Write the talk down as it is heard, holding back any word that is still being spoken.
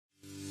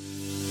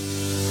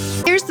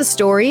Here's the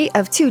story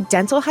of two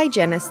dental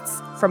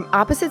hygienists from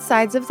opposite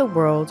sides of the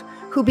world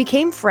who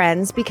became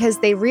friends because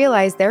they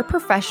realized their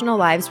professional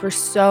lives were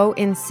so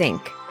in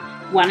sync.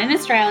 One in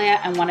Australia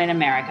and one in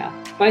America,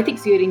 both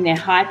exuding their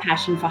high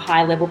passion for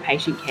high-level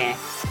patient care,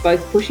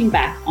 both pushing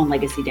back on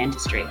legacy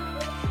dentistry.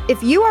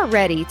 If you are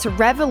ready to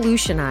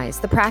revolutionize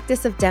the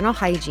practice of dental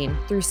hygiene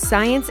through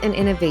science and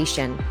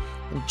innovation,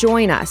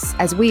 join us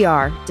as we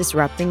are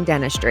disrupting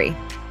dentistry.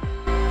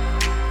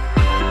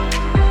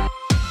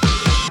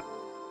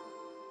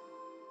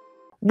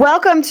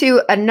 Welcome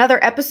to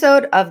another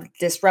episode of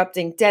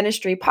Disrupting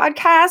Dentistry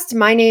podcast.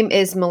 My name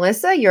is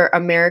Melissa, your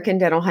American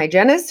dental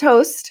hygienist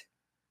host.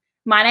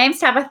 My name's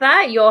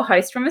Tabitha, your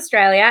host from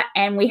Australia,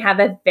 and we have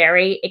a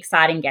very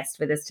exciting guest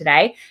with us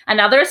today.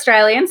 Another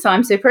Australian, so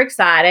I'm super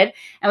excited.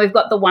 And we've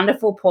got the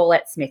wonderful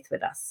Paulette Smith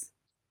with us.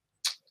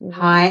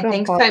 Hi,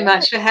 thanks so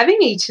much for having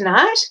me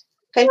tonight.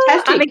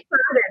 Fantastic. I'm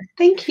excited.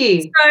 Thank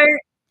you. So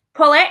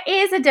Paulette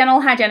is a dental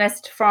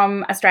hygienist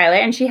from Australia,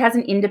 and she has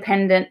an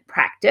independent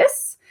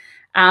practice.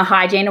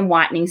 Hygiene and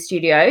whitening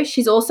studio.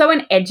 She's also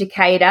an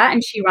educator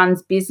and she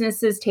runs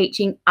businesses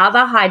teaching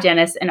other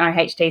hygienists and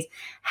OHTs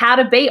how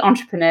to be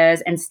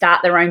entrepreneurs and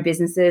start their own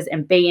businesses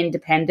and be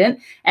independent.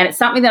 And it's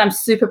something that I'm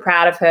super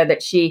proud of her,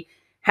 that she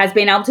has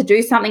been able to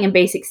do something and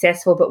be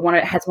successful, but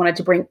has wanted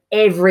to bring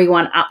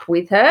everyone up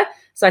with her.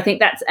 So I think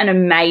that's an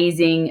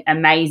amazing,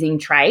 amazing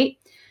trait.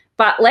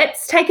 But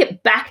let's take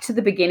it back to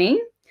the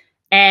beginning.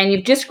 And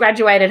you've just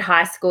graduated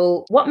high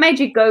school. What made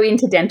you go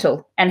into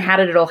dental and how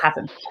did it all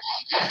happen?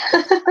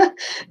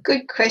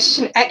 Good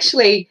question.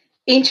 Actually,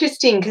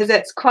 interesting because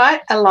it's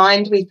quite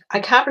aligned with, I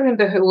can't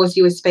remember who it was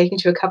you were speaking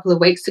to a couple of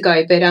weeks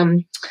ago, but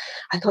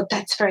I thought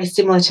that's very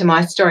similar to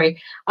my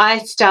story. I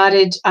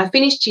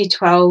finished year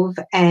 12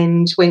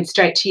 and went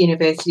straight to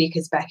university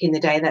because back in the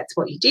day that's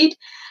what you did.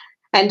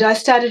 And I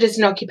started as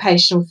an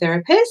occupational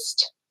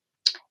therapist.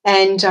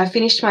 And I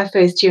finished my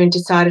first year and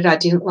decided I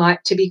didn't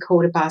like to be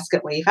called a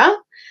basket weaver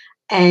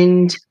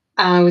and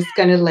I was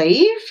going to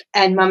leave.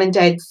 And Mum and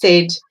Dad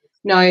said,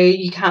 no,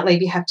 you can't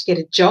leave, you have to get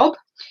a job.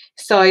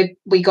 So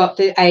we got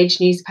the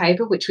Age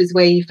newspaper, which was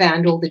where you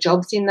found all the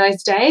jobs in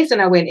those days.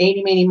 And I went,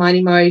 eeny, meeny,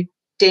 miny, mo,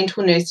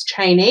 dental nurse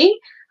trainee.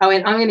 I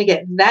went, I'm going to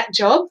get that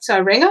job. So I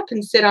rang up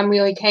and said, I'm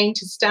really keen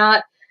to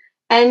start.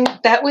 And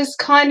that was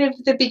kind of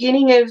the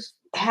beginning of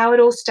how it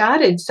all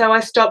started. So I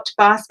stopped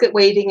basket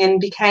weaving and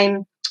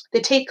became the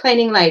teeth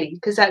cleaning lady,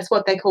 because that's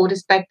what they called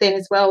us back then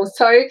as well.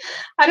 So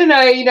I don't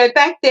know,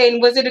 back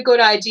then, was it a good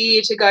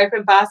idea to go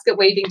from basket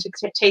weaving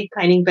to teeth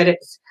cleaning? But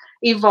it's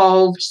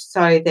evolved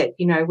so that,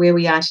 where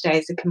we are today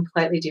is a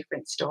completely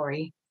different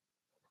story.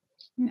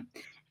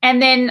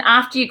 And then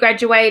after you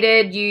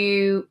graduated,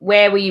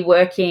 where were you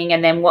working,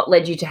 and then what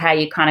led you to how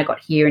you kind of got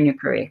here in your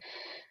career?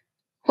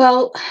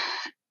 Well,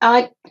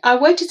 I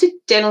worked as a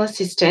dental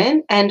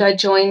assistant and I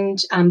joined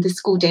the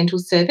school dental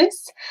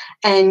service,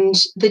 and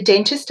the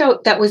dentist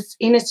that was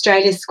in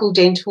Australia, school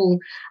dental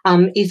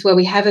is where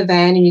we have a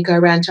van and you go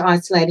around to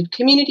isolated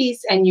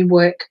communities and you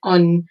work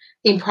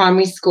in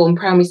primary school and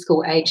primary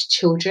school aged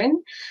children.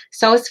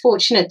 So I was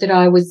fortunate that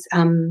I was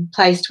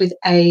placed with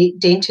a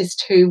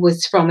dentist who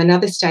was from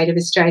another state of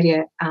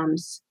Australia,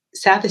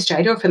 South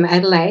Australia, or from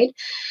Adelaide.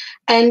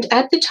 And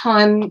at the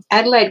time,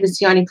 Adelaide was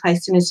the only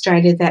place in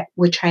Australia that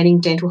were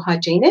training dental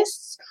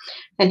hygienists.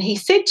 And he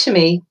said to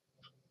me,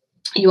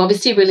 you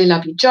obviously really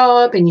love your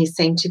job and you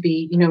seem to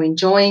be,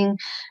 enjoying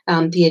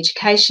the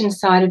education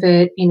side of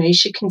it. You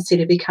should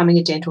consider becoming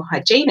a dental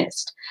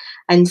hygienist.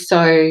 And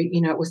so,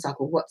 it was like,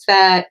 well, what's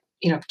that?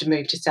 I have to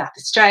move to South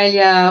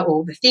Australia,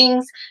 all the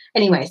things.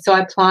 Anyway, so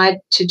I applied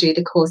to do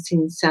the course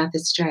in South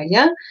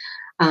Australia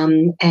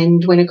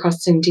and went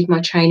across and did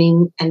my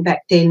training. And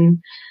back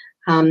then,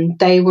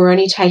 they were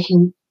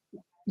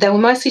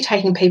mostly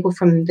taking people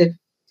from the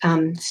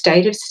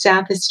state of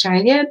South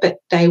Australia, but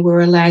they were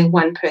allowing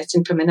one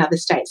person from another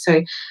state.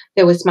 So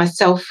there was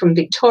myself from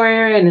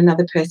Victoria and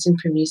another person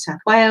from New South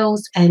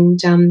Wales, and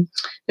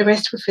the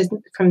rest were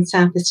from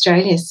South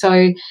Australia.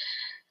 So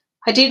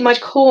I did my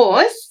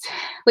course,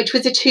 which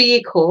was a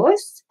 2-year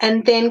course,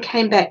 and then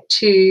came back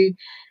to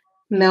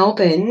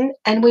Melbourne,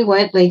 and we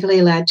weren't legally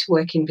allowed to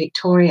work in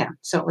Victoria.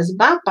 So it was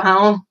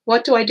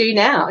what do I do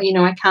now?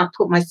 I can't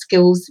put my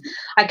skills,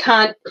 I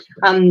can't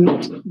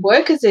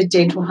work as a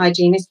dental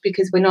hygienist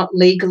because we're not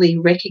legally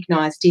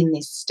recognised in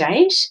this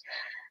state.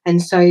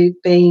 And so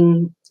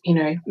being,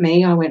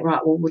 me, I went, right,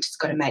 well, we've just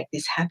got to make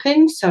this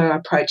happen. So I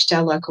approached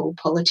our local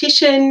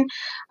politician.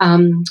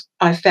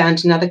 I found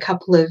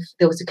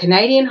there was a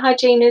Canadian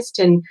hygienist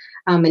and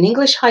an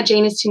English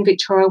hygienist in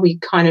Victoria.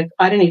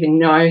 I don't even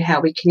know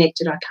how we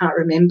connected. I can't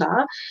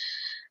remember.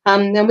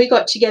 Then we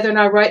got together and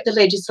I wrote the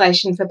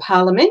legislation for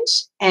Parliament,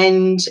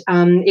 and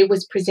it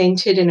was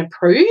presented and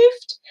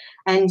approved.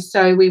 And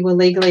so we were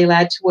legally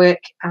allowed to work.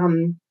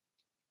 And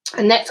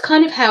that's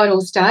kind of how it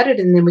all started.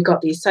 And then we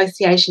got the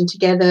association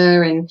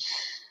together, and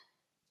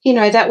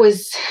that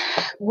was,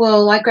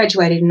 I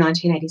graduated in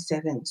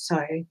 1987, so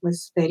it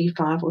was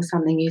 35 or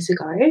something years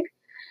ago.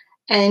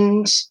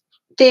 And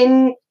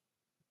then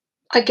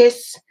I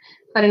guess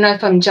I don't know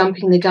if I'm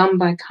jumping the gun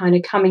by kind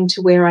of coming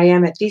to where I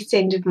am at this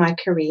end of my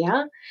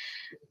career,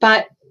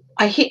 but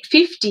I hit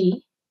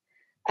 50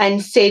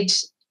 and said,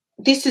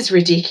 this is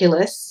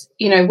ridiculous.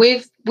 You know,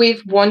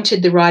 we've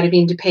wanted the right of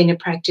independent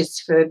practice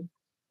for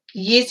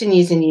years and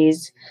years and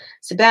years.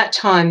 It's about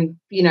time,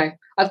 you know,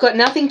 I've got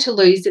nothing to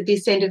lose at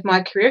this end of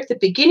my career. At the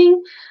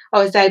beginning,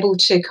 I was able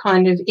to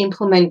kind of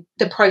implement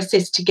the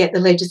process to get the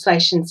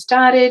legislation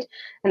started.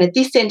 And at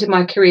this end of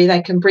my career,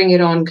 they can bring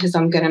it on because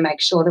I'm going to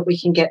make sure that we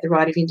can get the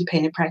right of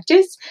independent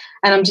practice,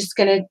 and I'm just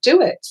going to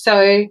do it.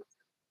 So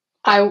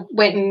I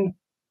went and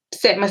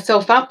set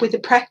myself up with a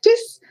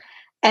practice,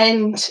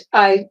 and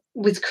I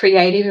was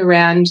creative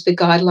around the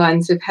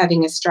guidelines of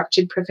having a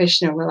structured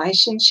professional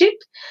relationship.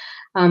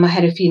 I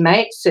had a few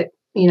mates that,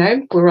 you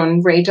know, were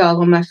on redial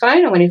on my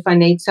phone. I went, if I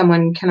need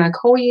someone, can I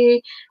call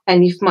you?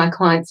 And if my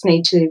clients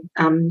need to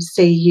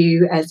see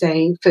you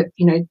for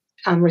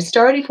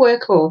restorative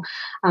work or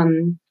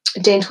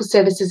dental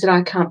services that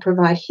I can't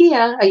provide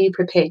here, are you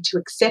prepared to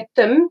accept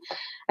them?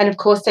 And of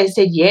course they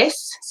said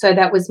yes. So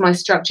that was my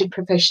structured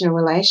professional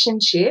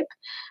relationship.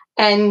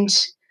 And,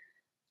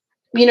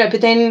 you know,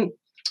 but then,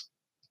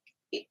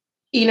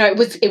 you know,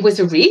 it was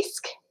a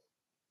risk,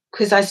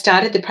 because I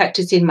started the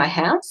practice in my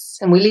house,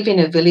 and we live in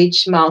a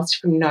village miles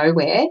from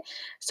nowhere,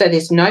 so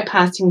there's no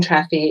passing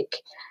traffic.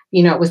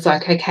 You know, it was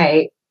like,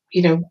 okay,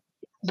 you know,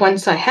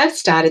 once I have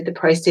started the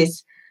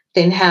process,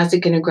 then how's it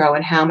going to grow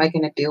and how am I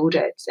going to build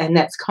it? And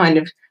that's kind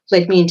of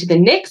led me into the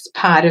next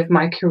part of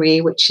my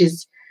career, which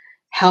is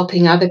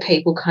helping other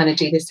people kind of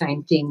do the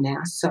same thing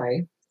now. So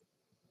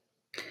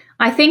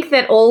I think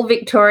that all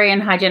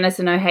Victorian hygienists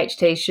and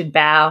OHTs should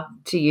bow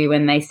to you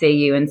when they see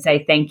you and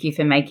say thank you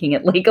for making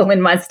it legal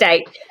in my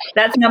state.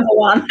 That's number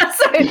one.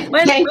 So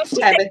when thanks, you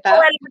Tabitha.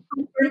 at the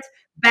conference,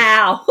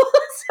 bow.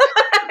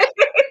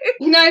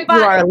 You know, You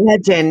are a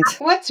legend.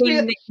 What's thing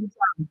really that you've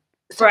done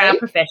for our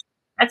profession.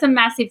 That's a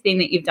massive thing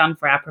that you've done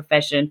for our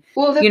profession.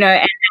 Well, you know,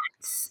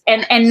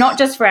 and not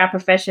just for our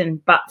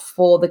profession, but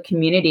for the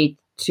community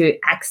to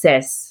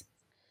access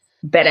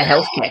better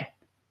healthcare.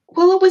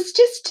 Well, it was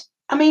just,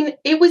 I mean,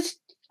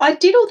 I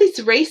did all this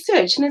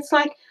research, and it's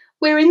like,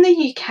 we're in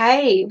the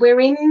UK,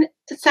 we're in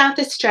South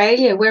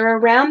Australia, we're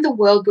around the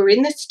world, we're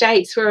in the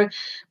States, we're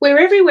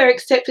everywhere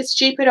except for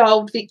stupid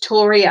old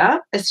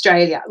Victoria,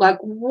 Australia. Like,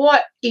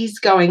 what is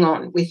going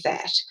on with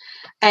that?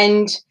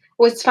 And it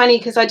was funny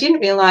because I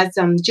didn't realise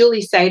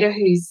Julie Sader,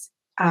 who's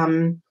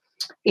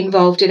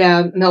involved at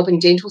our Melbourne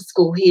Dental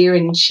School here,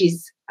 and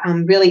she's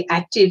really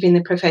active in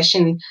the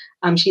profession.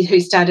 Who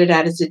started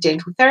out as a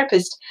dental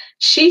therapist.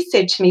 She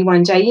said to me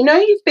one day, you know,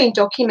 you've been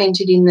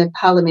documented in the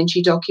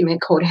parliamentary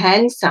document called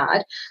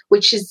Hansard,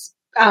 which is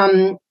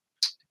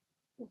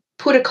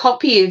put a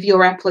copy of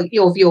your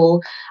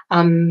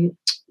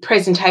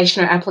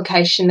presentation or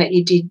application that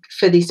you did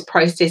for this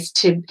process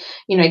to,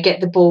 you know,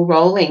 get the ball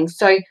rolling.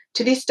 So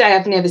to this day,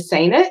 I've never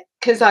seen it,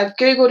 because I've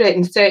Googled it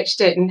and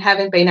searched it and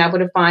haven't been able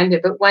to find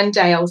it. But one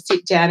day I'll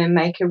sit down and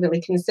make a really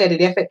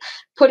concerted effort,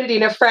 put it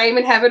in a frame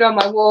and have it on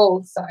my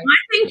wall. So I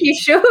think you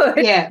should.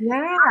 Yeah.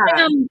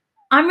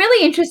 I'm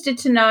really interested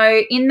to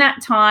know, in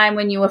that time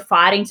when you were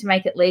fighting to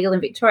make it legal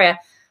in Victoria,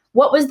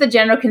 what was the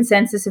general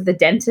consensus of the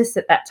dentists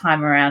at that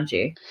time around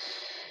you?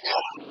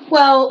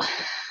 Well,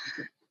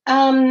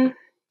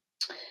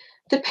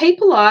 the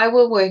people I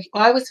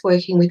was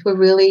working with were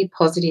really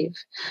positive.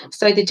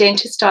 So the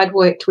dentist I'd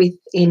worked with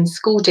in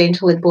school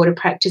dental had bought a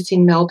practice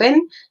in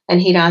Melbourne,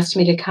 and he'd asked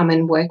me to come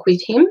and work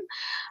with him.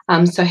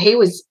 So he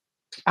was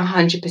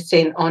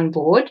 100% on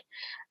board.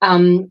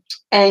 And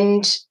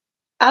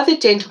other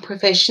dental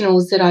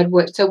professionals that I'd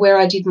worked, so where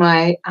I did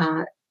my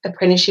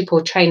apprenticeship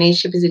or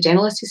traineeship as a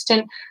dental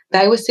assistant,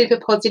 they were super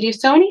positive.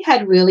 So I only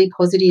had really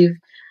positive.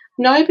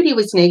 Nobody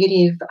was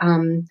negative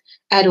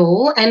at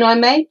all. And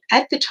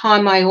at the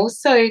time, I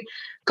also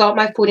got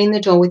my foot in the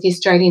door with the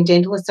Australian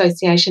Dental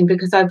Association,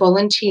 because I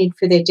volunteered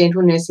for their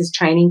dental nurses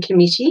training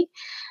committee.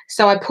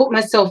 So I put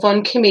myself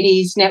on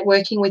committees,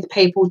 networking with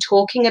people,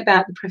 talking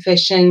about the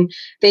profession.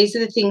 These are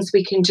the things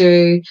we can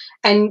do.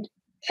 And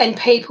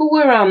people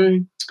were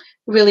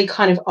really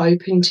kind of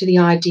open to the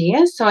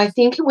idea. So I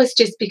think it was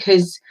just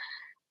because,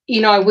 you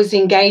know, I was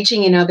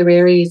engaging in other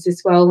areas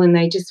as well, and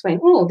they just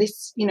went, oh,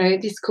 this, you know,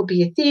 this could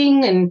be a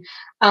thing. And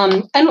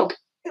look,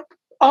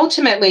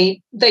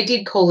 ultimately they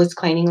did call us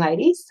cleaning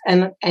ladies,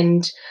 and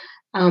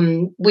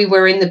we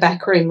were in the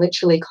back room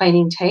literally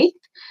cleaning teeth.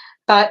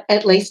 But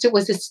at least it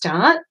was a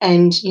start,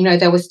 and, you know,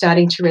 they were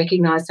starting to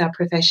recognise our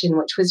profession,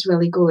 which was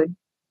really good.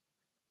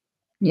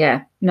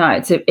 Yeah, no,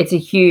 it's a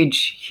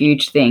huge,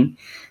 huge thing,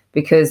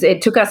 because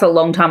it took us a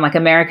long time. Like,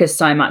 America's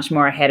so much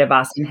more ahead of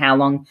us in how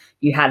long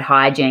you had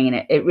hygiene,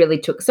 and it really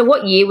took. So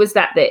what year was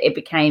that it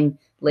became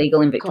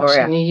legal in Victoria?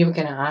 Gosh, I knew you were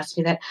going to ask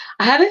me that.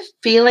 I have a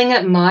feeling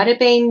it might have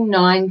been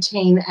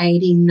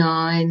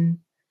 1989,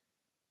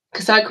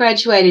 because I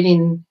graduated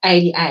in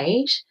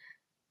 88,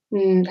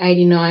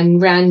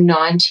 89, around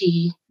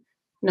 90,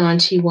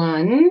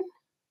 91.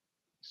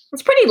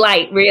 It's pretty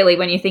late, really,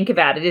 when you think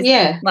about it, isn't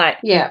it? Like,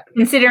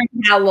 considering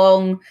how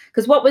long,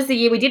 because what was the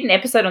year? We did an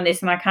episode on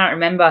this, and I can't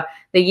remember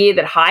the year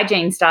that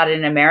hygiene started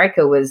in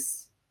America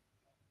was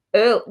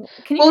early.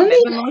 Can you remember?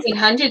 In the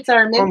 1800s, I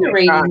remember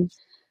reading.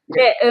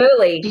 Yeah,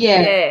 early.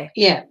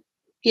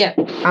 Yeah.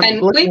 I'm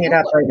looking it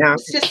up right now.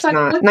 It's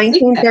not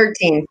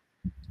 1913.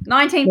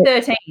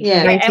 1913.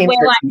 Yeah. And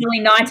we're like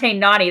nearly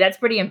 1990. That's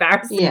pretty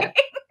embarrassing. Yeah.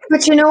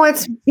 But you know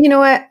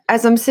what?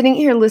 As I'm sitting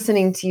here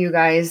listening to you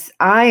guys,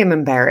 I am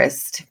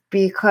embarrassed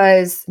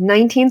because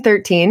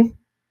 1913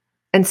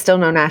 and still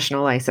no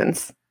national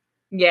license.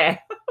 Yeah.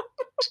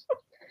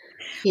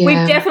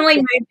 We've definitely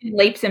moved in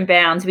leaps and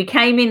bounds. We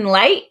came in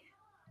late,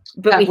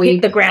 but we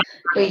hit the ground.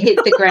 We hit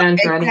the ground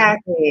running.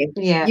 Exactly.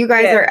 Yeah. You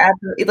guys are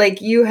absolutely,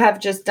 like, you have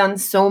just done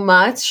so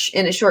much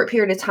in a short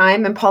period of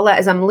time. And Paulette,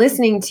 as I'm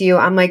listening to you,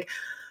 I'm like,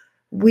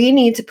 we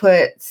need to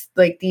put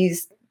like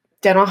these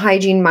dental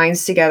hygiene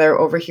minds together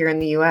over here in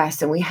the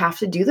US, and we have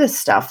to do this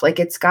stuff. Like,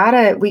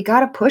 we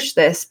gotta push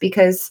this,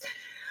 because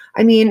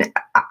I mean,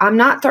 I'm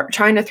not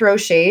trying to throw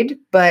shade,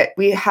 but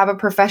we have a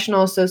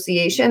professional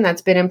association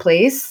that's been in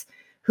place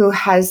who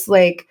has,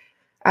 like,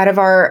 out of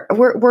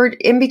we're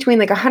in between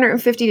like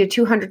 150 to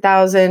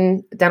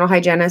 200,000 dental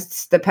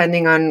hygienists,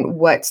 depending on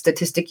what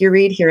statistic you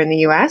read here in the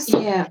US.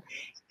 Yeah.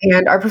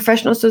 And our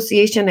professional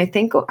association, I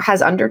think,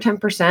 has under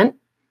 10%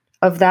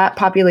 of that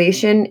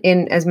population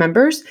as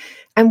members.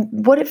 And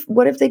what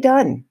have they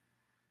done?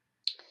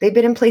 They've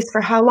been in place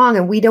for how long?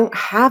 And we don't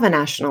have a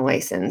national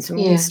license. And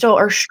we still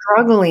are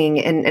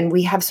struggling, and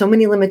we have so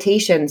many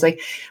limitations.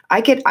 Like,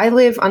 I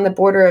live on the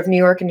border of New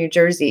York and New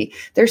Jersey.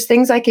 There's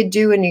things I could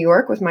do in New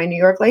York with my New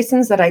York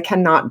license that I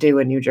cannot do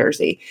in New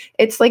Jersey.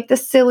 It's like the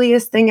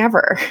silliest thing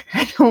ever.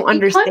 I don't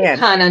understand. I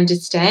can't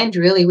understand,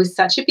 really, with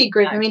such a big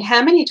group. I mean,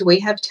 how many do we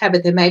have,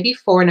 Tabitha? Maybe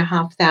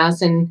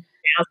 4,500.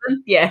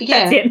 Yeah.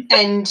 That's it.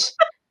 And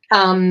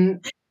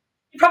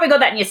you probably got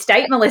that in your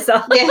state,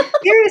 Melissa. Yeah.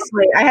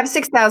 Seriously, I have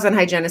 6,000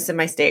 hygienists in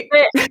my state.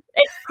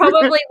 It's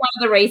probably one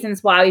of the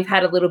reasons why we've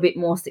had a little bit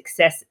more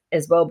success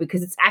as well,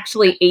 because it's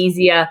actually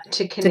easier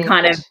to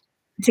connect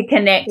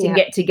and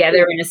get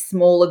together in a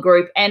smaller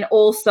group. And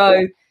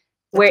also,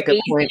 we're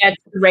easier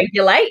to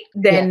regulate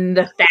than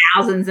the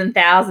thousands and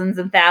thousands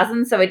and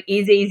thousands. So it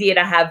is easier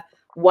to have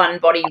one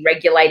body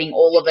regulating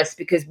all of us,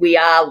 because we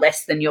are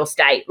less than your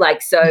state.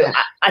 Like, so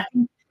I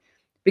think,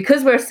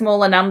 because we're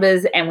smaller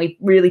numbers and we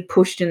really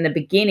pushed in the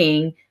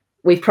beginning,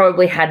 we've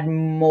probably had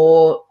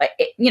more,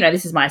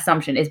 this is my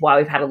assumption, is why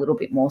we've had a little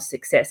bit more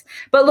success.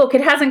 But look, it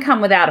hasn't come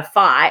without a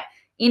fight.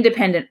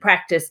 Independent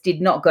practice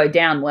did not go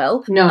down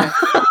well. No.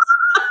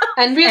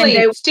 And really,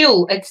 it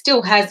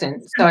still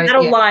hasn't. So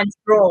battle lines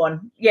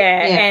drawn.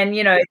 And,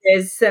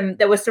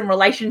 there were some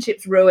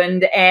relationships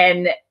ruined,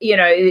 and,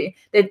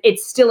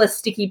 it's still a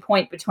sticky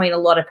point between a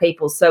lot of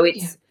people. So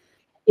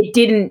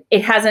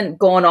it hasn't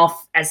gone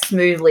off as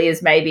smoothly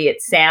as maybe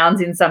it sounds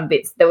in some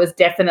bits. There was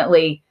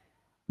definitely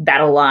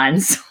battle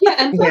lines.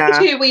 And plus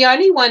too, we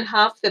only won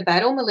half the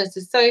battle,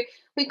 Melissa. So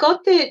we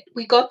got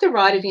the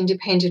right of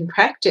independent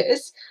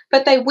practice,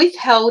 but they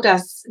withheld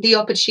us the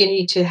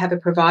opportunity to have a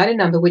provider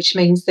number, which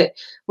means that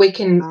we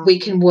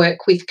can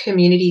work with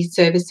community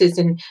services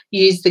and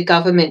use the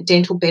government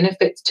dental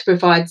benefits to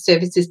provide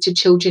services to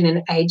children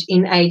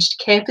in aged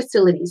care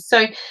facilities.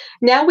 So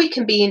now we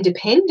can be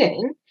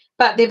independent,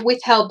 but they've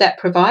withheld that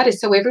provider.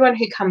 So everyone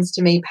who comes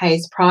to me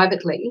pays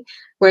privately,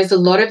 whereas a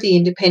lot of the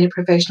independent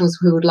professionals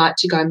who would like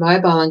to go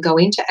mobile and go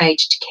into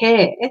aged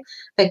care,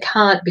 they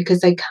can't, because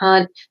they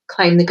can't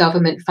claim the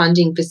government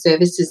funding for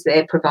services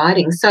they're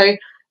providing. So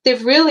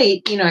they've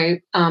really,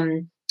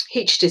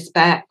 hitched us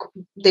back.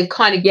 They've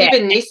kind of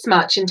given this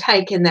much and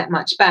taken that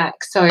much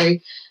back. So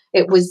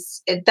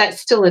that's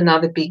still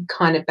another big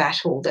kind of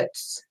battle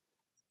that's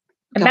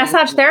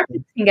massage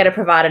therapists can get a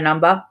provider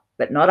number,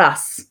 but not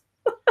us.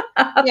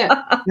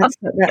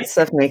 That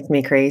stuff makes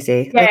me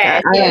crazy.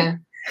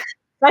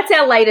 That's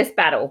our latest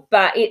battle,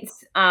 but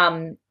it's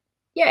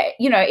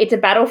it's a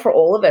battle for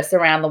all of us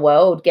around the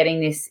world getting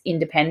this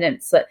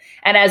independence.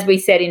 And as we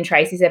said in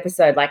Tracy's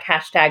episode, like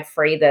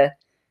 #free the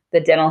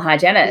dental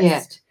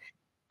hygienist.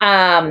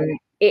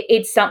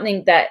 It's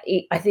something that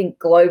I think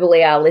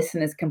globally our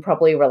listeners can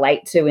probably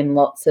relate to in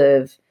lots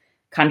of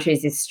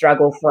countries, this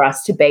struggle for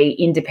us to be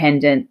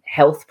independent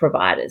health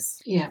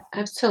providers. Yeah,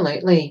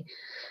 absolutely.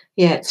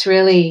 Yeah, it's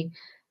really,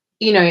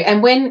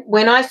 and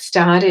when I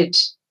started,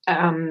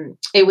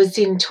 it was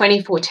in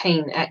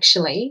 2014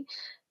 actually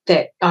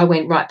that I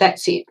went, right,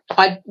 that's it.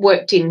 I'd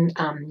worked in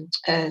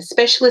a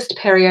specialist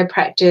perio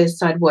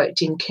practice. I'd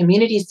worked in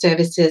community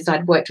services.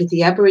 I'd worked with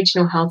the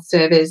Aboriginal Health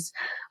Service.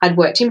 I'd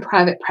worked in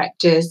private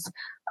practice.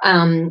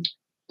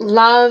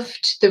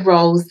 Loved the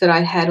roles that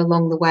I'd had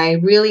along the way,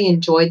 really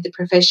enjoyed the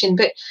profession,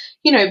 but,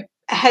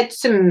 had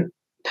some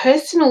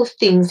personal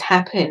things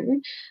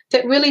happen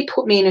that really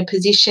put me in a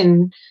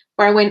position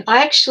where I went,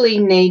 I actually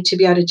need to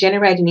be able to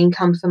generate an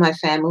income for my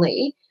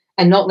family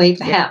and not leave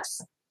the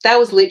house. That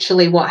was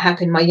literally what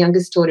happened. My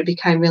youngest daughter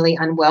became really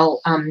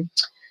unwell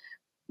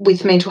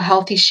with mental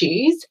health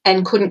issues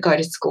and couldn't go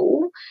to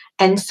school.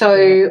 And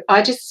so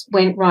I just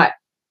went, right,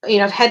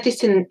 I've had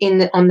this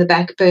on the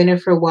back burner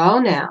for a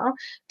while now.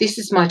 This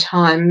is my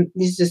time.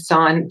 This is a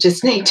sign.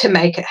 Just need to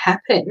make it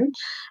happen.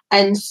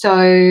 And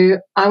so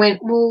I went,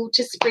 well,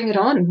 just bring it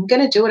on. I'm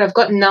going to do it. I've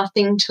got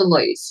nothing to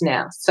lose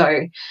now.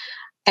 So,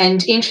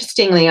 and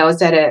interestingly, I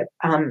was at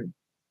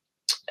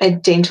a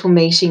dental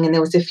meeting, and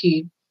there was a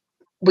few.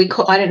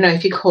 I don't know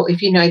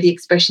if you know the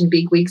expression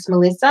big wigs,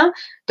 Melissa,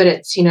 but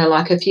it's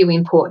like a few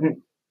important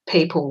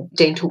people,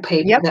 dental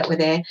people that were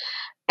there,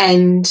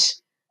 and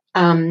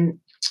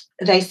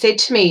they said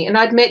to me, and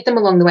I'd met them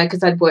along the way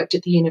because I'd worked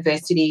at the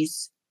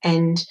universities,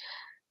 and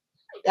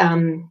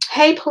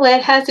hey,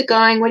 Paulette, how's it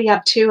going? What are you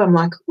up to? I'm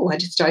like, oh, I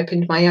just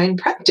opened my own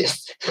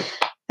practice.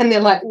 And they're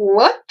like,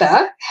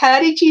 how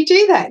did you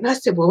do that? And I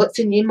said, well, it's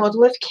a new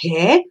model of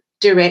care,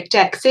 direct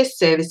access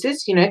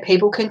services.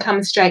 People can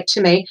come straight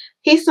to me.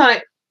 He's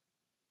like,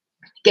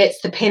 gets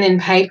the pen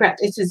and paper out.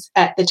 This is,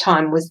 at the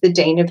time, was the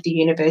dean of the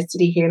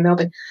university here in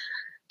Melbourne.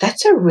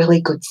 That's a really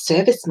good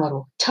service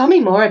model. Tell me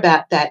more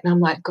about that. And I'm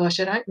like, gosh,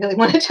 I don't really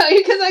want to tell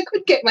you because I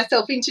could get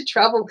myself into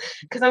trouble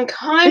because I'm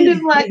kind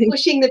of like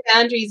pushing the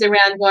boundaries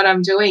around what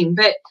I'm doing.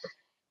 But,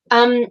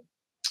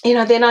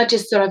 then I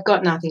just thought, I've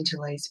got nothing to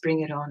lose.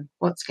 Bring it on.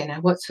 What's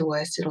the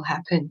worst that'll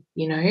happen,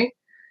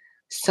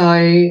 So,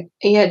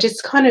 yeah, it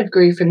just kind of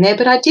grew from there.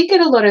 But I did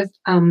get a lot of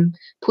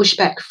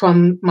pushback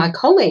from my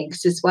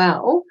colleagues as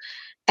well,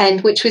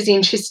 and which was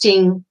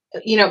interesting.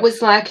 It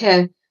was like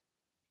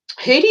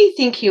who do you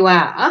think you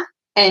are,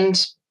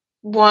 and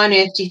why on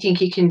earth do you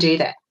think you can do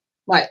that?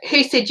 Like,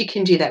 who said you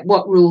can do that?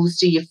 What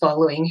rules are you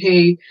following?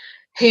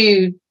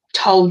 Who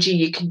told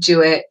you could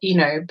do it?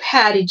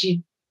 How did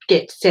you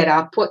get set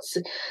up?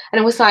 And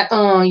it was like,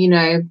 oh,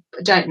 I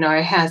don't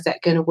know. How's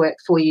that going to work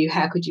for you?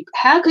 How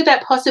could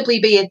that possibly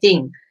be a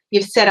thing?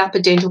 You've set up a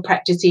dental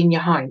practice in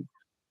your home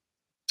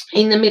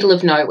in the middle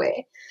of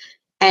nowhere.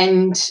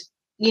 And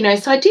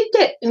so I did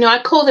get,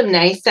 I call them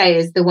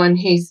naysayers, the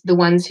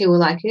ones who were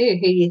like, who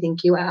do you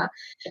think you are?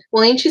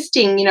 Well,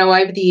 interesting,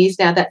 over the years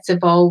now that's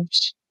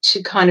evolved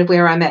to kind of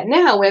where I'm at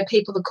now, where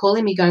people are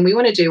calling me going, we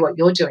want to do what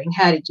you're doing.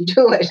 How did you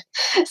do it?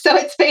 So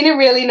it's been a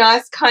really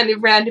nice kind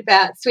of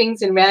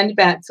swings and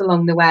roundabouts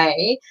along the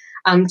way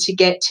to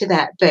get to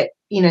that. But,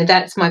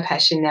 that's my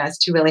passion now, is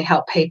to really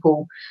help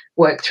people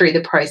work through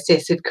the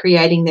process of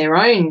creating their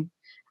own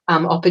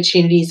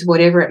opportunities,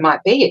 whatever it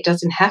might be. It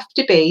doesn't have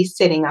to be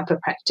setting up a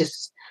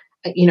practice,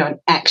 an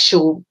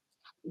actual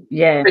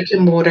brick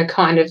and mortar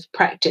kind of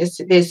practice.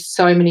 There's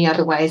so many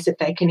other ways that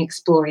they can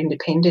explore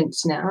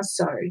independence now.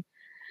 So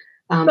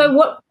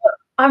what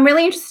I'm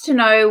really interested to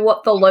know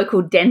what the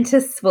local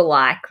dentists were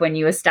like when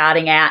you were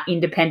starting out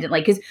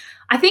independently, because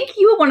I think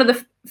you were one of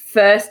the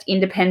first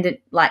independent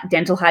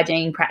dental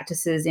hygiene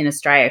practices in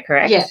Australia,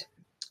 correct? Yeah.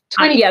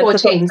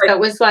 2014, so it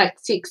was like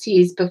 6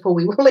 years before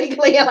we were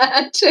legally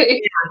allowed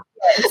to.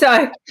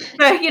 So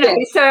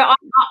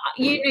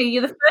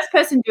you're the first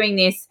person doing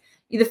this.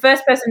 You're the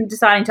first person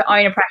deciding to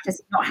own a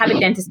practice, not have a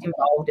dentist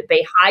involved,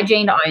 be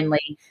hygiene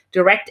only,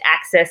 direct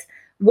access.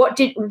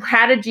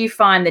 How did you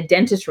find the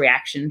dentist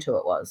reaction to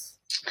it was?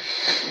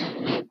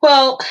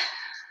 Well,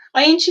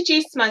 I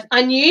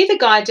knew the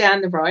guy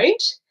down the road,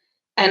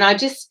 and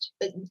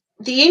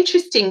the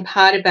interesting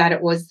part about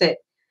it was that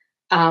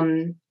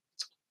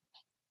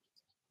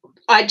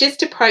I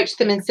just approached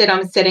them and said,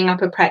 I'm setting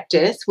up a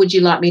practice. Would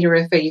you like me to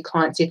refer your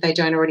clients if they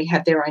don't already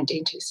have their own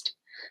dentist?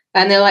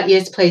 And they're like,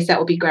 yes, please, that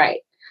would be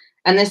great.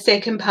 And the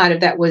second part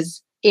of that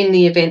was, in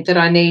the event that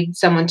I need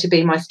someone to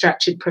be my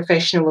structured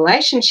professional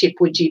relationship,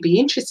 would you be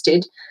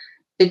interested?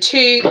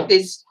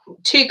 There's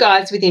two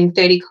guys within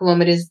 30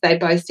 kilometres, they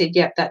both said,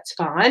 yep, that's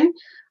fine.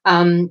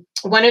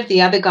 One of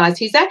the other guys,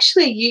 who's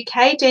actually a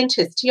UK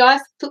dentist, I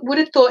would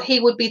have thought he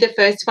would be the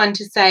first one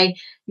to say,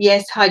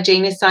 yes,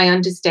 hygienist, I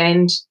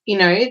understand,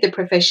 the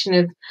profession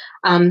of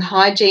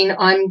hygiene.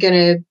 I'm going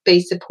to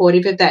be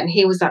supportive of that. And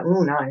he was like,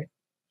 oh, no,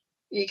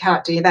 you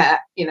can't do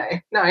that,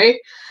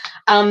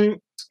 no.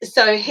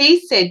 So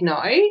he said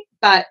no,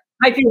 but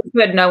I think he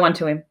said no one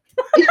to him.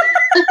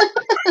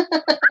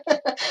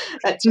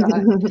 That's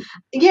right.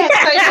 Yeah,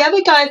 so the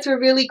other guys were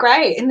really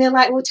great, and they're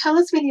like, well, tell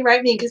us when you're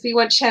opening because we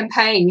want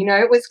champagne.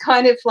 It was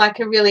kind of like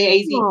a really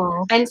easy.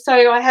 Aww. And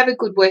so I have a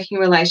good working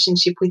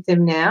relationship with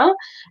them now,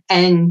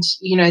 and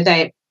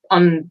I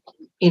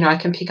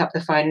can pick up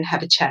the phone and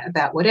have a chat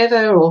about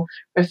whatever, or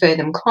refer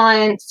them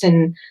clients,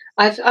 and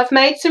I've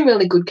made some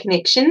really good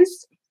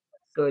connections.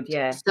 Good,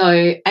 yeah.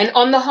 So, and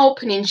on the whole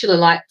peninsula,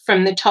 like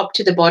from the top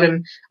to the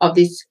bottom of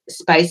this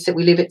space that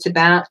we live, it's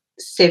about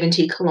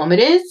 70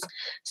 kilometres.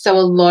 So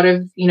a lot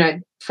of,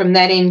 from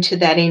that end to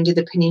that end of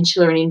the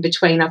peninsula and in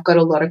between, I've got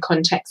a lot of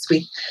contacts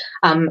with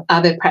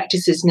other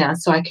practices now,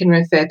 so I can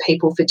refer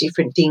people for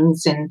different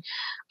things. And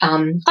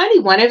only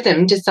one of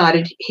them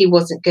decided he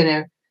wasn't going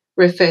to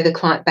refer the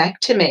client back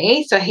to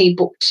me. So he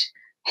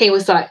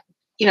was like,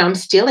 I'm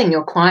stealing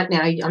your client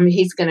now.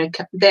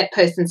 That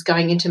person's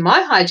going into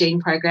my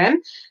hygiene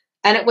program.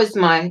 And it was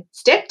my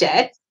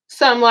stepdad.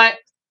 So I'm like,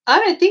 I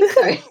don't think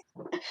so.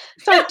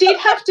 So I did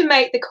have to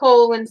make the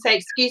call and say,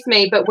 excuse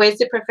me, but where's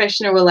the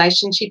professional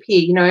relationship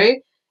here?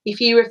 if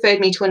you referred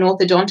me to an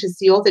orthodontist,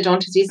 the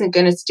orthodontist isn't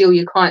going to steal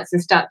your clients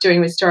and start doing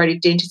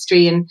restorative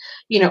dentistry and,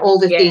 all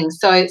the things.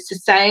 So it's the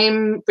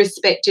same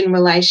respect and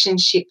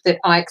relationship that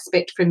I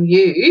expect from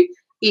you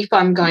if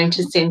I'm going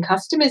to send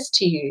customers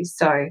to you.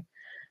 So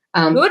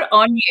good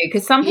on you,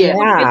 because some people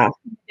would feel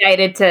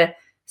intimidated to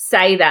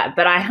say that,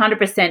 but I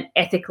 100%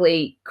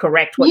 ethically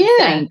correct what you're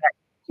saying.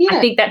 I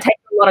think that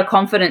takes a lot of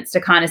confidence to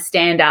kind of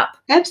stand up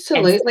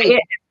absolutely and say it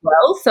as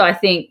well. So I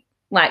think,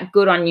 like,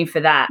 good on you for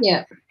that.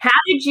 Yeah. How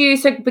did you,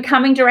 so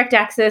becoming Direct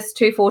Access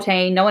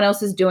 214, no one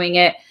else is doing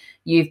it,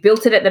 you've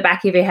built it at the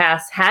back of your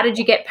house. How did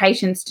you get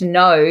patients to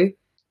know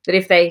that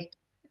if they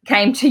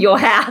came to your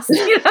house,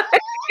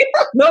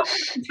 not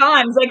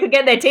times they could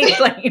get their teeth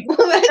cleaned?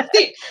 Well, that's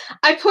it.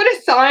 I put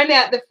a sign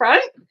out the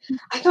front.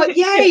 I thought,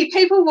 yay,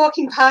 people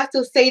walking past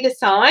will see the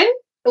sign.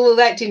 Well,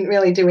 that didn't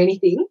really do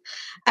anything.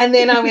 And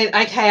then I went,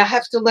 okay, I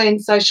have to learn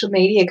social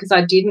media because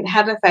I didn't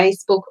have a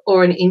Facebook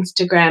or an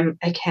Instagram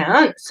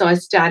account. So I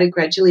started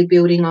gradually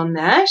building on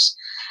that.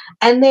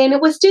 And then it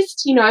was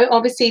just,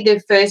 obviously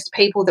the first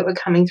people that were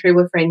coming through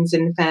were friends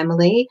and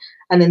family,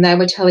 and then they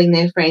were telling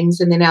their friends,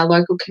 and then our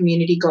local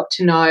community got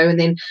to know. And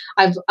then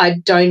I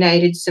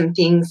donated some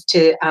things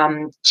to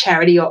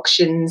charity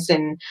auctions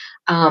and,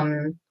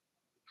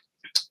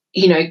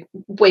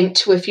 went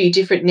to a few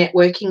different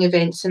networking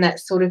events and that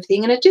sort of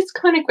thing. And it just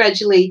kind of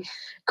gradually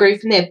grew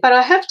from there. But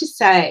I have to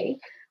say,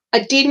 I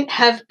didn't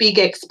have big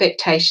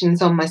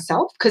expectations on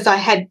myself because I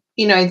had,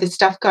 the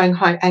stuff going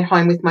at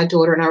home with my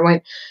daughter, and I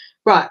went,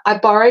 right, I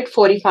borrowed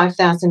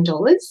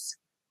 $45,000,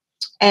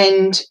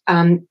 and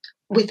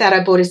with that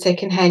I bought a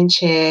secondhand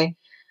chair.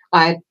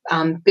 I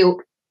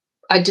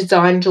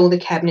designed all the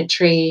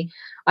cabinetry.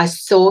 I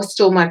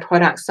sourced all my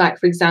products, like,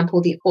 for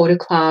example, the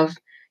autoclave.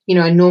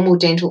 A normal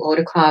dental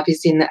autoclave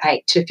is in the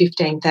 $8,000 to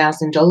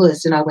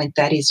 $15,000, and I went,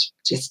 that is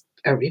just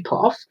a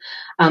rip-off.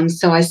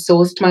 So I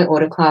sourced my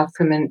autoclave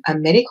from a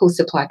medical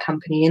supply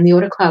company, and the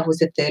autoclave was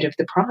a third of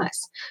the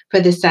price for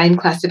the same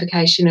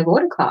classification of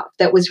autoclave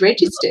that was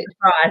registered.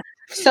 Right.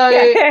 So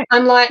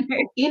I'm like,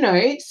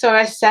 so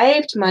I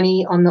saved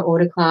money on the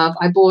autoclave.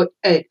 I bought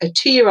a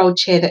 2-year-old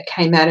chair that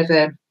came out of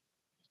a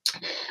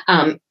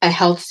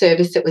health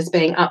service that was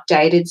being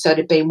updated, so it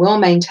had been well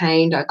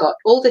maintained. I got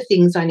all the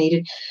things I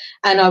needed,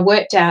 and I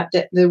worked out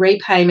that the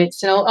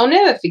repayments, and I'll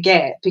never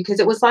forget,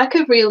 because it was like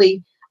the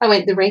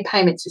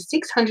repayments are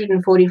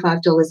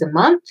 $645 a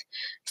month,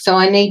 so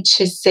I need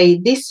to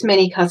see this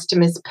many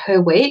customers per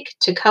week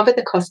to cover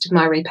the cost of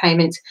my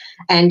repayments,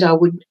 and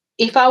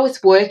if I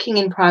was working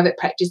in private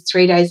practice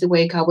 3 days a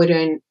week, I would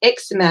earn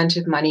X amount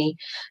of money.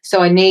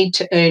 So I need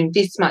to earn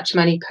this much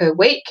money per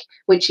week,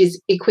 which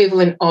is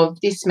equivalent of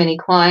this many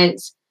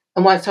clients.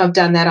 And once I've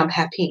done that, I'm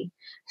happy.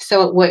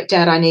 So it worked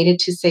out I needed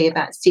to see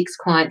about 6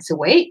 clients a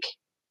week.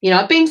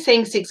 I've been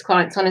seeing 6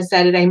 clients on a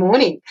Saturday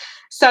morning.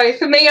 So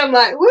for me, I'm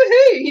like,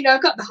 woohoo,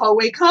 I've got the whole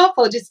week off.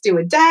 I'll just do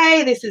a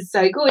day. This is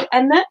so good.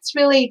 And that's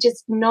really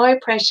just no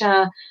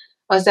pressure.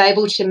 I was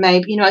able to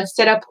maybe, I'd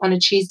set up on a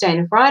Tuesday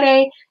and a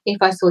Friday. If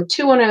I saw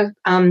 2 on a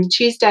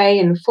Tuesday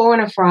and 4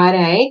 on a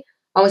Friday,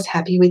 I was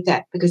happy with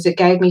that because it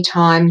gave me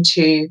time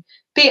to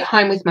be at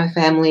home with my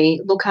family,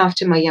 look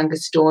after my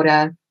youngest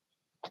daughter,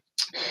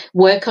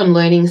 work on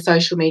learning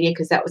social media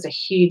because that was a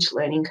huge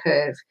learning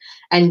curve,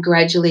 and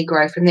gradually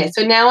grow from there.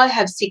 So now I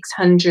have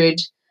 600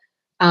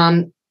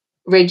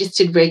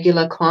 registered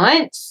regular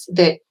clients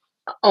that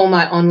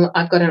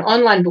I've got an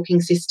online booking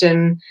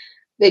system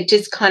that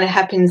just kind of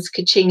happens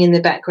ka-ching in the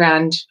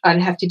background. I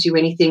don't have to do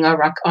anything.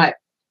 I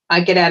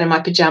get out of my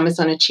pajamas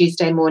on a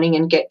Tuesday morning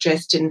and get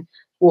dressed and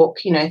walk,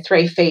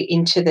 3 feet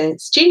into the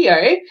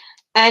studio,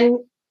 and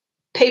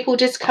people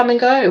just come and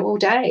go all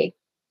day.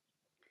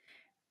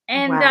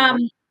 And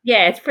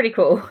it's pretty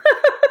cool.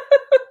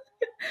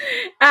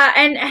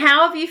 And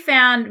how have you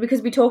found,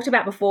 because we talked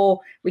about before,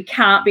 we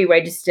can't be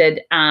registered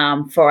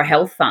for a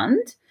health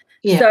fund.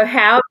 Yeah. So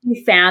how have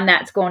you found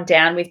that's gone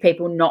down with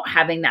people not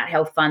having that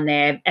health fund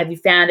there? Have you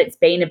found it's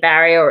been a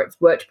barrier or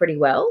it's worked pretty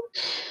well?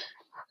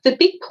 The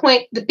big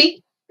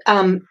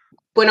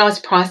when I was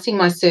pricing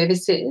my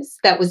services,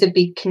 that was a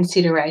big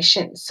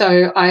consideration.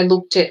 So I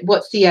looked at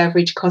what's the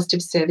average cost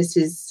of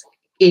services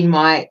in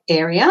my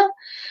area,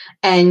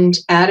 and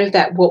out of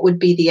that, what would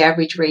be the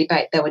average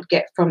rebate they would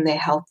get from their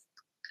health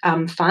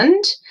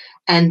fund.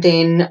 And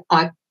then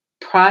I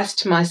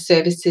priced my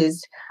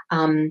services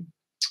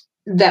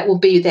that will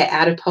be their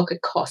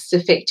out-of-pocket costs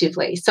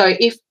effectively. So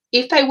if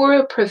they were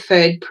a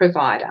preferred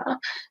provider,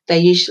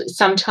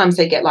 sometimes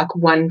they get like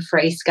 1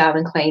 free scale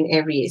and clean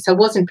every year. So I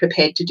wasn't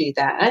prepared to do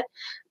that.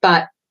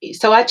 But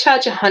so I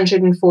charge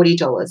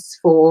 $140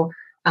 for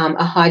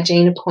a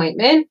hygiene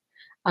appointment.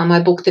 I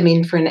book them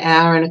in for an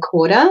hour and a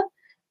quarter,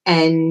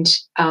 and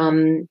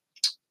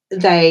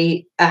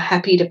they are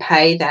happy to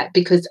pay that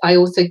because I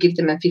also give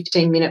them a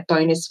 15-minute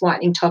bonus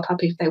whitening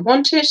top-up if they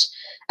want it,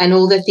 and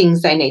all the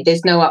things they need.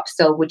 There's no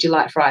upsell, would you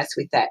like fries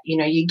with that?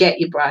 You get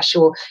your brush,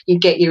 or you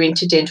get your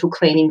interdental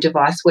cleaning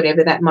device,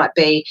 whatever that might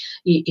be.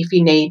 If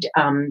you need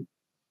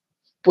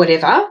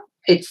whatever,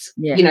 it's,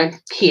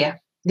 here,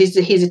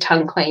 here's a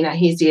tongue cleaner,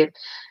 here's your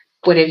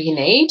whatever you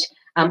need.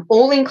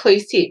 all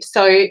inclusive.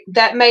 So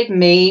that made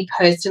me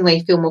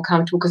personally feel more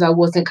comfortable because I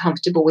wasn't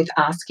comfortable with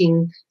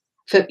asking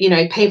for,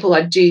 people.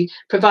 I'd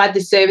provide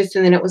the service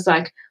and then it was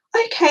like,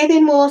 okay,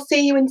 then we'll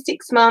see you in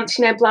 6 months,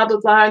 blah, blah,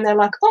 blah. And they're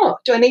like, oh,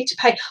 do I need to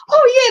pay?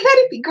 Oh, yeah,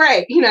 that'd be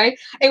great.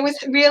 It was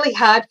really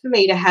hard for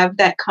me to have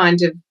that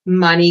kind of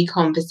money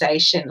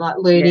conversation, like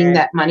learning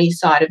that money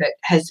side of it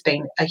has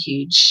been a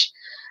huge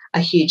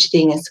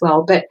thing as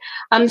well. But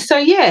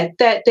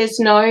that there's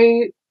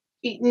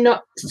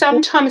not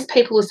sometimes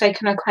people will say,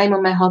 can I claim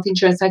on my health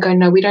insurance? I go,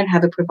 no, we don't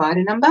have a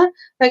provider number.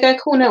 They go,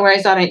 cool, no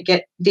worries, I don't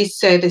get this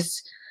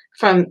service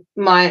from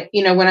my,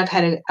 when I've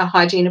had a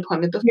hygiene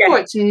appointment before.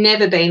 It's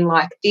never been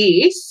like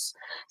this.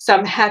 So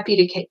I'm happy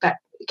to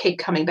keep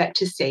coming back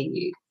to see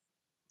you.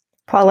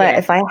 Paula,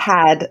 if I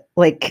had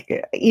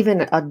like even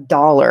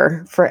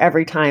 $1 for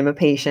every time a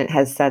patient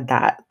has said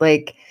that,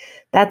 like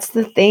that's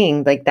the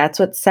thing, like that's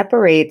what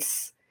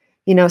separates,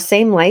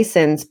 same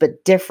license,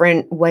 but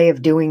different way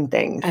of doing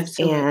things.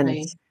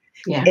 Absolutely.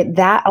 And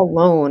that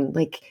alone,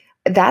 like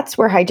that's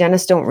where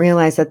hygienists don't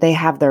realize that they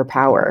have their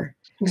power.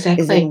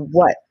 Exactly. Is in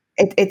what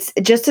it's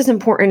just as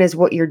important as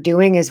what you're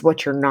doing is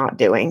what you're not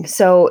doing.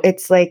 So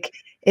it's like,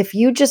 if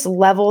you just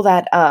level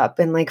that up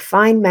and like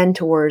find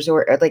mentors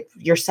or like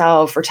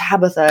yourself or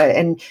Tabitha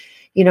and,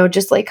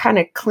 just like kind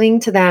of cling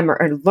to them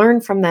or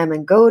learn from them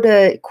and go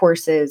to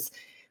courses,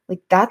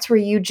 like that's where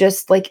you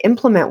just like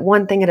implement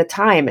one thing at a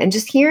time. And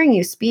just hearing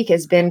you speak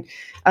has been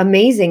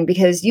amazing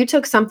because you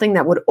took something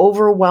that would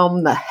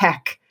overwhelm the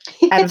heck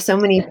out of so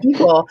many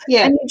people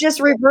and you just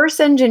reverse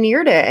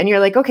engineered it. And you're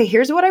like, okay,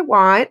 here's what I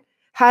want.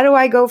 How do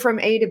I go from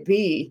A to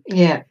B?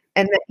 Yeah.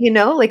 And,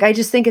 like, I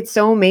just think it's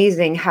so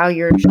amazing how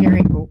you're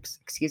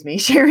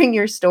sharing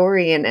your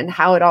story and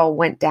how it all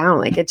went down.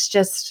 Like, it's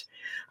just,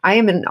 I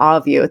am in awe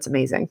of you. It's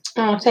amazing.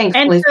 Oh, thanks.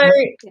 And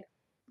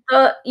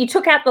so you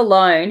took out the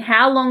loan.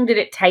 How long did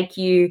it take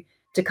you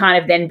to kind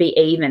of then be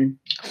even?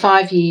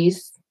 5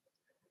 years.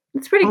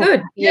 It's pretty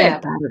good. Yeah.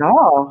 Not bad at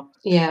all.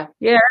 Yeah.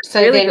 Yeah.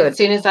 So really then good. As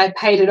soon as I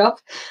paid it off,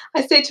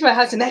 I said to my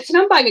husband, that's it,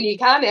 I'm buying a new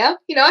car now.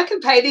 I can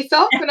pay this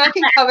off and I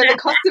can cover the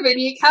cost of a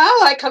new car.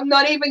 Like I'm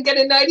not even going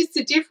to notice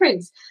the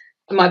difference.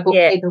 And my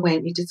bookkeeper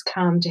went, you just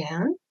calm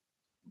down.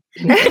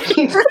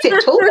 You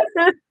settle.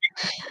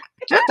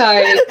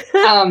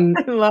 So,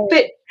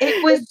 but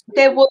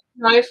there was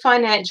no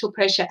financial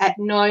pressure. At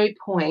no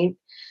point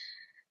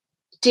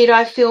did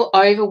I feel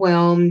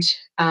overwhelmed.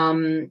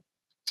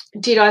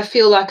 Did I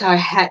feel like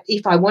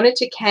if I wanted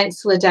to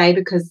cancel a day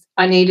because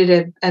I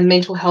needed a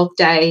mental health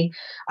day,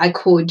 I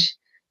could,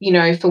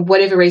 for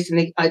whatever reason,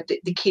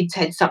 the kids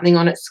had something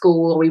on at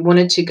school or we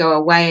wanted to go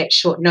away at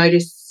short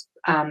notice.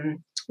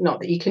 Not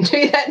that you can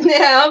do that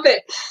now,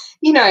 but,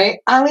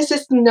 I was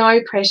just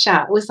no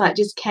pressure. It was like,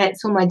 just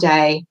cancel my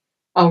day.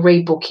 I'll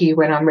rebook you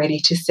when I'm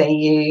ready to see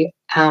you.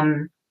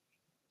 And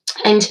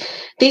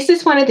this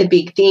is one of the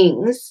big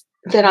things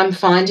that I'm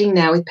finding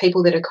now with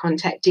people that are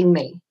contacting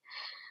me.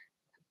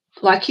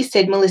 Like you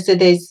said, Melissa,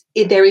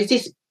 there is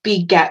this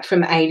big gap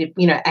from A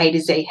to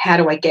Z. How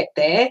do I get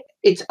there?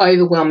 It's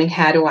overwhelming.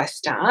 How do I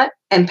start?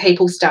 And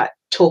people start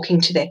talking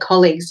to their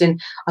colleagues,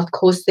 and of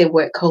course, their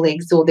work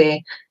colleagues or their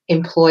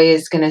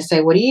employers going to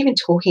say, "What are you even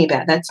talking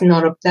about? That's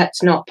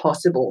not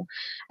possible."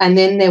 And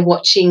then they're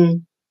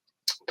watching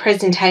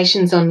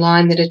presentations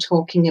online that are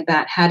talking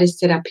about how to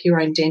set up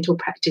your own dental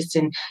practice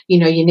and you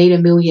need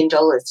 $1 million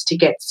to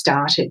get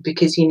started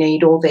because you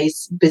need all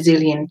these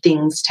bazillion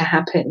things to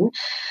happen,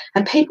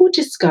 and people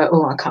just go,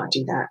 oh, I can't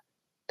do that.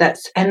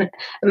 And it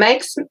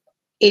makes,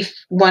 if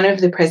one of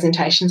the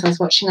presentations I was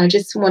watching, I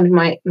just wanted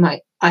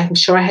I'm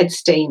sure I had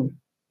steam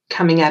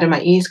coming out of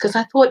my ears because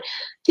I thought,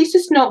 this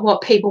is not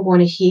what people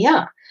want to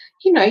hear.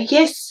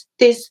 Yes,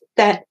 there's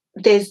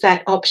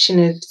that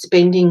option of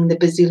spending the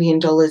bazillion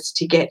dollars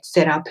to get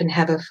set up and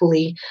have a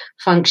fully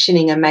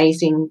functioning,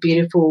 amazing,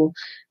 beautiful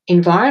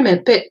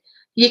environment. But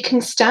you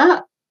can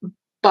start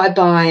by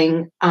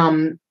buying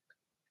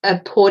a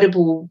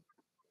portable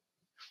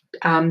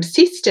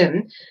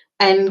system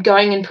and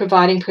going and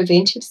providing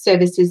preventive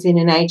services in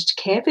an aged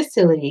care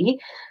facility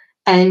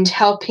and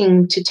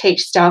helping to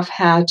teach staff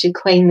how to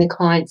clean the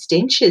client's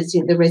dentures,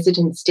 the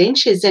residents'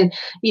 dentures, and,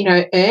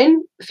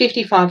 earn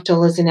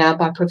 $55 an hour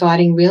by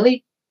providing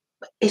really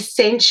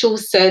essential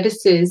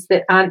services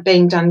that aren't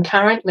being done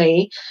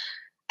currently.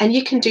 And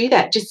you can do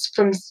that just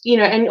from,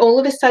 and all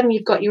of a sudden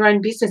you've got your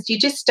own business. You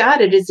just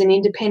started as an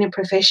independent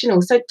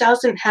professional. So it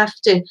doesn't have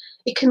to,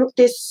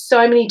 there's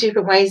so many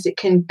different ways it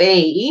can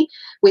be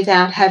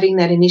without having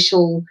that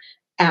initial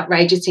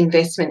outrageous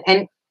investment.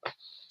 And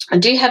I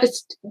do have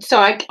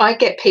I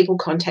get people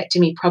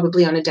contacting me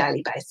probably on a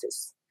daily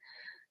basis.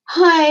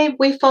 Hi,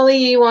 we follow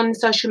you on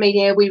social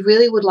media. We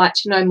really would like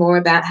to know more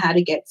about how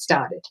to get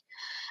started.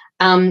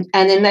 And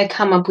then they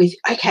come up with,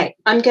 okay,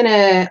 I'm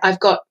gonna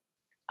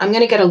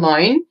get a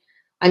loan.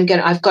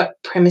 I've got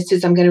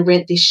premises. I'm gonna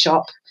rent this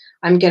shop.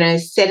 I'm gonna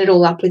set it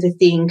all up with a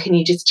thing. Can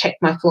you just check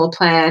my floor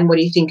plan? What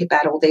do you think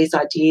about all these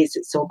ideas?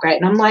 It's all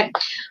great. And I'm like,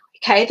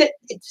 okay,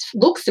 it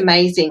looks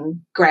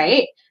amazing,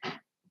 great.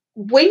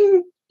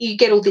 When you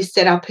get all this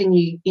set up and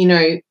you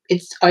know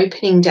it's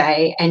opening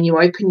day and you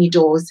open your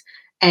doors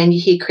and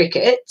you hear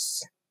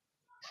crickets.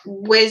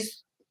 Where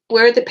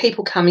are the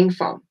people coming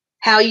from?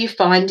 How are you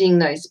finding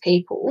those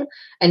people,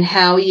 and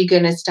how are you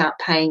going to start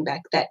paying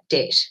back that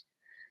debt?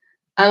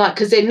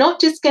 Because they're not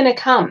just going to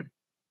come.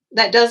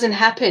 That doesn't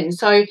happen.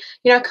 So,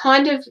 you know,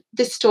 kind of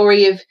the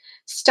story of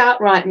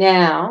start right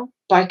now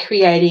by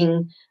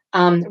creating,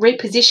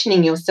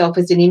 repositioning yourself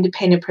as an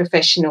independent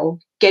professional,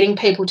 getting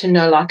people to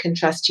know, like, and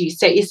trust you,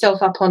 set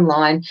yourself up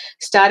online,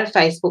 start a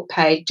Facebook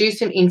page, do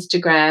some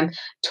Instagram,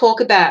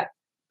 talk about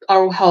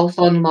oral health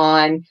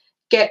online,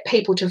 get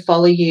people to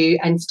follow you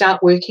and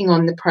start working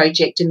on the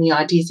project and the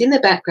ideas in the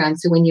background.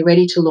 So when you're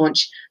ready to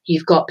launch,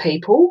 you've got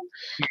people.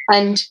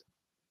 And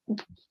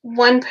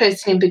one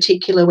person in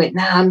particular went,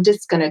 nah, I'm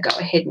just going to go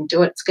ahead and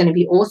do it. It's going to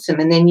be awesome.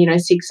 And then, you know,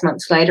 6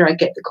 months later, I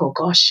get the call,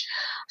 gosh,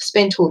 I've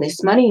spent all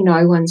this money,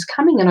 no one's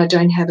coming, and I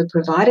don't have a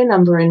provider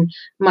number, and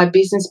my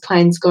business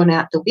plan's gone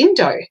out the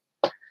window.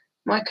 I'm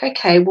like,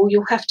 okay, well,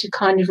 you'll have to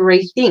kind of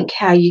rethink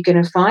how you're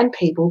going to find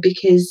people,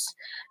 because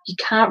you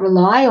can't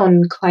rely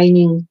on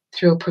claiming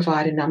through a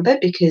provider number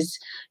because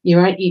you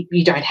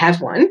don't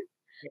have one,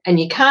 and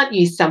you can't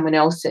use someone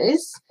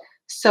else's.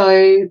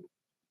 So,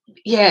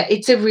 yeah,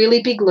 it's a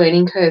really big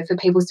learning curve for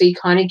people. So you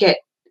kind of get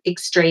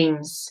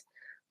extremes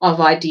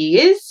of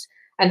ideas,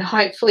 and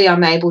hopefully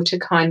I'm able to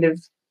kind of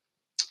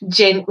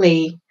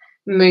gently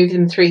move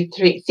them through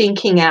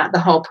thinking out the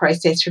whole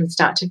process from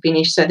start to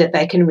finish so that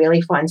they can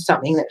really find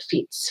something that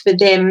fits for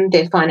them,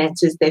 their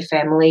finances, their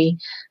family,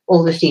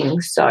 all the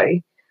things. So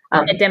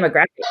a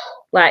demographic,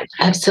 like,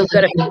 absolutely,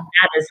 you've got to think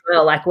that as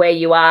well, like where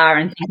you are,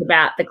 and think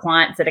about the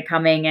clients that are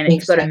coming, and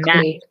it's got to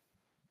match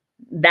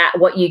that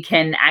what you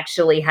can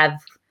actually have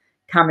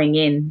coming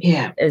in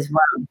as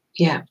well.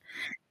 Yeah.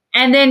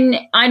 And then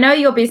I know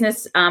your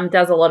business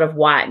does a lot of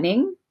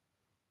whitening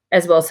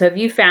as well. So have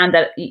you found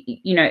that,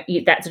 you know,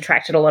 that's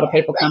attracted a lot of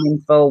people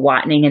coming for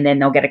whitening, and then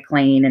they'll get a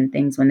clean and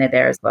things when they're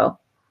there as well?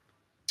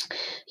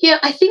 Yeah,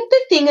 I think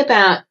the thing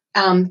about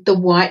the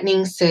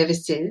whitening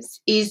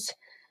services is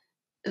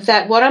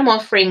that what I'm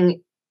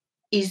offering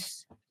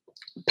is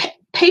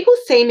people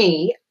see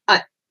me.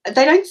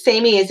 They don't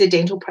see me as a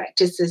dental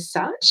practice as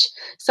such.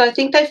 So I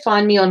think they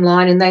find me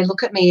online and they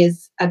look at me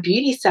as a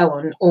beauty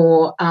salon,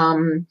 or,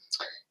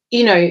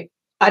 you know,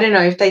 I don't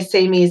know if they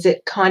see me as a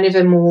kind of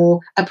a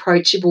more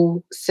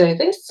approachable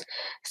service.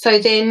 So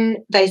then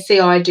they see,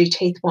 I do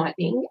teeth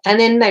whitening, and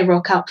then they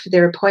rock up for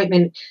their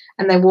appointment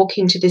and they walk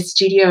into the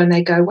studio and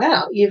they go,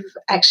 wow, you've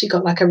actually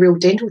got like a real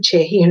dental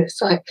chair here. And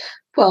it's like,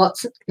 well,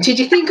 did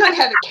you think I'd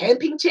have a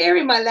camping chair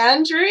in my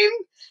lounge room?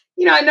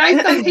 You know, I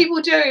know some people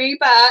do,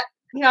 but,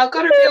 you know, I've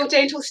got a real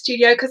dental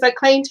studio because I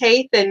clean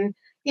teeth and,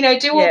 you know,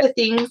 do all the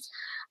things.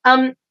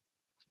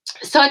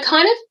 So I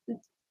kind of,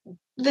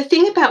 the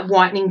thing about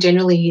whitening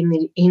generally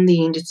in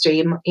the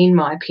industry, in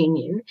my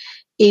opinion,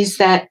 is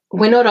that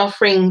we're not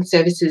offering the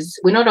services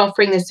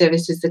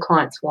the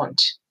clients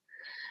want.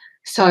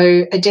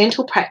 So a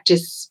dental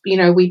practice, you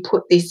know, we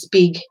put this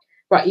big,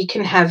 right, you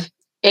can have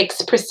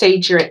X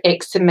procedure at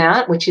X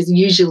amount, which is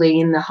usually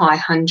in the high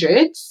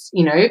hundreds,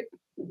 you know,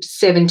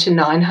 $700 to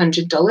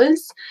 $900,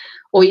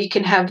 or you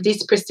can have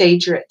this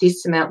procedure at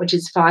this amount, which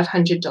is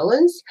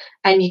 $500,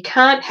 and you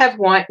can't have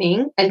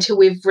whitening until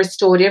we've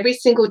restored every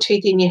single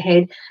tooth in your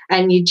head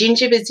and your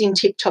gingiva's in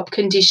tip-top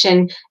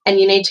condition, and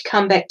you need to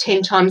come back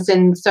 10 times,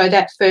 and so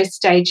that first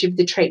stage of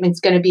the treatment is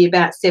going to be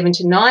about $7,000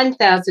 to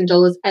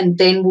 $9,000, and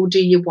then we'll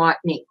do your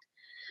whitening.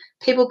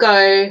 People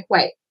go,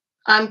 wait,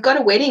 I've got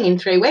a wedding in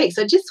 3 weeks.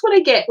 I just want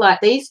to get like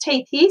these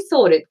teeth here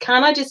sorted.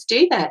 Can't I just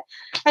do that?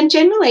 And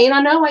generally, and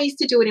I know I used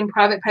to do it in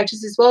private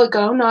practice as well, I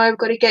go, oh, no, I've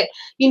got to get,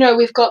 you know,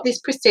 we've got this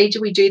procedure.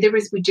 We do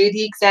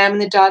the exam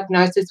and the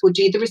diagnosis. We'll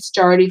do the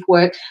restorative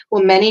work.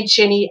 We'll manage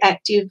any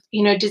active,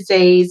 you know,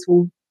 disease.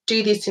 We'll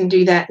do this and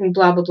do that and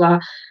blah, blah, blah.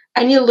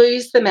 And you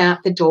lose them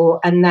out the door.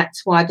 And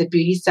that's why the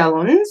beauty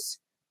salons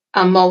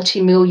are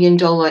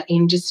multi-million-dollar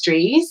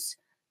industries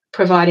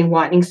providing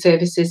whitening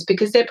services,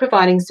 because they're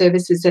providing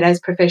services that as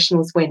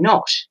professionals we're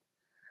not.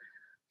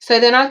 So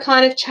then I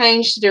kind of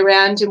changed it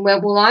around and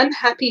went, well, I'm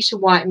happy to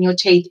whiten your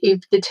teeth if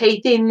the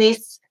teeth in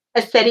this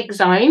aesthetic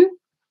zone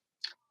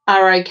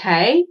are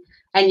okay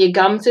and your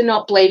gums are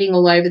not bleeding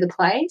all over the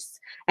place,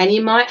 and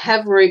you might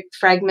have root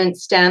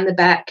fragments down the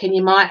back, and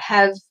you might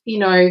have, you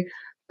know,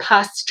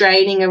 pus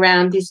draining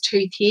around this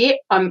tooth here.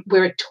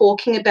 We're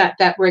talking about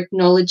that. We're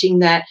acknowledging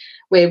that.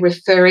 We're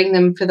referring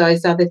them for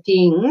those other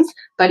things.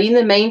 But in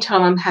the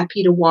meantime, I'm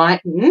happy to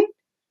whiten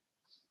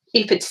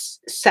if it's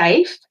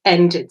safe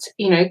and it's,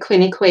 you know,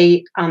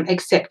 clinically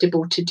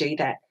acceptable to do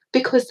that,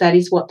 because that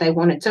is what they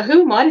wanted. So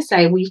who am I to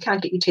say, well, you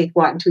can't get your teeth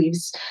white until you've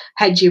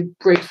had your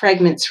root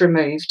fragments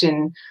removed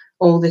and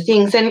all the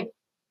things. And,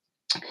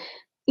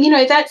 you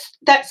know,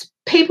 that's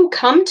people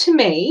come to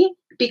me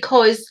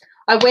because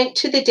I went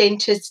to the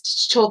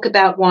dentist to talk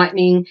about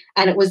whitening,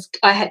 and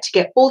I had to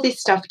get all this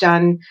stuff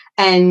done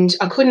and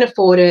I couldn't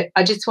afford it.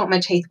 I just want my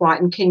teeth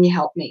whitened. Can you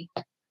help me?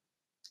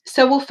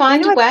 So we'll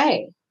find a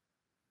way.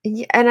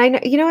 Yeah, and I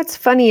know, what's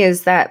funny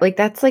is that like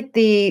that's like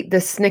the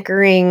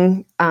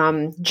snickering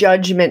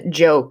judgment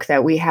joke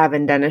that we have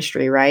in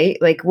dentistry, right?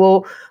 Like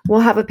we'll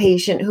have a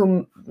patient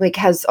who like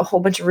has a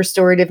whole bunch of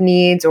restorative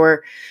needs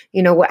or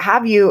what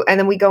have you, and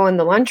then we go in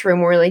the lunchroom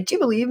and we're like, do you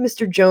believe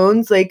Mr.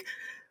 Jones, like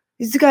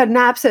he's got an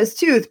abscessed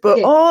tooth, but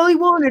Yeah. all he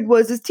wanted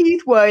was his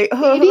teeth white.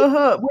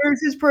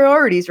 Where's his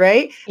priorities,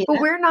 right? Yeah. But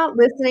we're not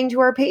listening to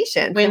our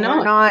patients, We're and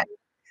not.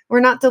 we're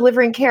not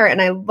delivering care.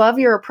 And I love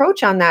your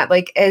approach on that.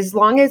 Like as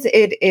long as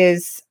it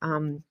is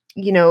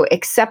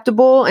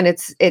acceptable and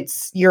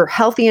you're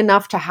healthy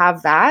enough to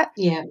have that,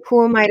 Yeah.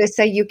 who am I to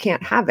say you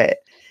can't have it?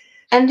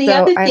 And the So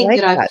other I thing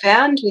like that I've that.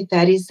 found with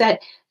that is that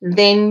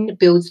then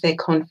builds their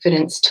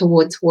confidence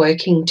towards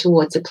working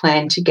towards a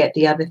plan to get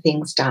the other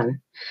things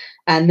done.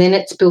 And then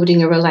it's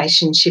building a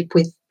relationship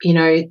with,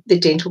 the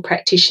dental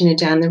practitioner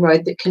down the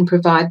road that can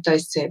provide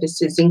those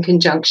services in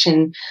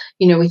conjunction,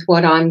 with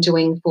what I'm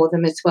doing for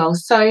them as well.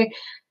 So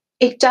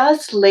it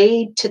does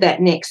lead to that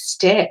next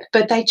step,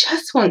 but they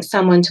just want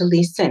someone to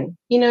listen.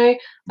 I've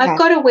Yeah.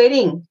 got a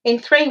wedding in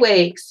 3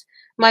 weeks.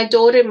 My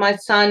daughter, my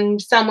son,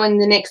 someone,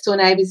 the next door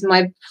neighbours,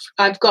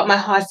 I've got my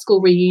high school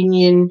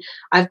reunion,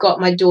 I've got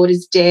my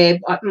daughter's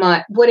deb,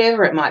 my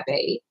whatever it might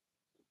be.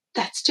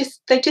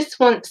 They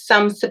just want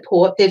some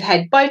support. They've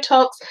had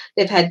Botox,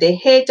 they've had their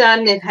hair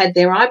done, they've had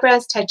their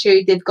eyebrows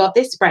tattooed, they've got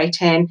their spray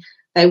tan.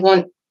 They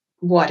want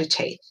whiter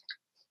teeth.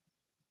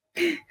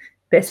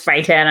 Their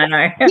spray tan, I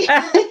know.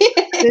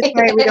 This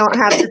way we don't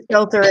have to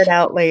filter it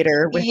out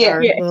later with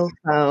our little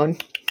phone.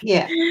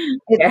 Yeah.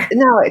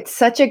 No, it's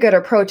such a good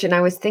approach. And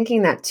I was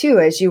thinking that too,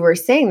 as you were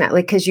saying that,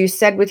 like, because you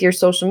said with your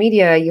social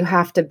media, you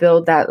have to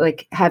build that,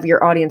 like, have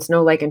your audience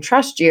know, like, and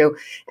trust you.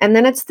 And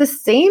then it's the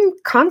same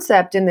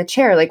concept in the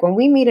chair. Like when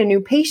we meet a new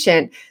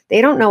patient,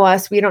 they don't know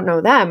us, we don't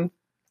know them.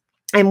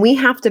 And we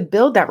have to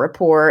build that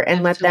rapport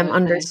and let them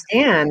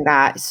understand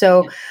that.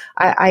 So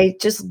I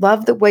just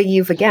love the way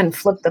you've, again,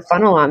 flipped the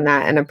funnel on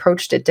that and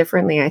approached it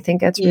differently. I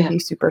think that's really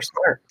super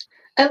smart.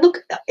 And look,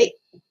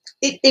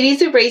 it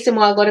is a reason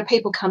why a lot of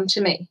people come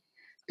to me,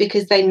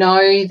 because they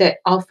know that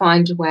I'll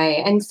find a way.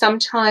 And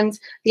sometimes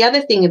the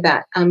other thing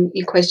about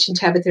your question,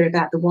 Tabitha,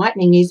 about the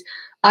whitening is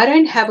I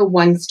don't have a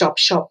one-stop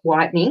shop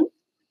whitening.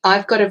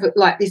 I've got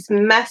this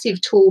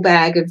massive tool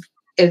bag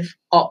of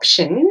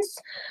options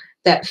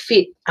that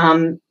fit,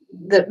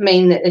 that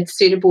mean that it's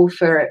suitable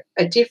for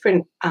a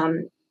different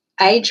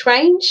age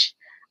range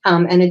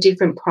and a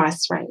different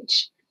price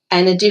range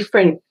and a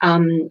different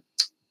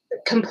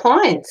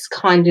compliance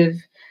kind of,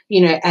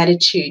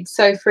 attitude.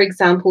 So, for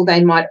example,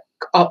 they might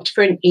opt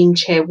for an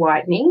in-chair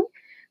whitening,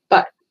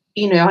 but,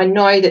 I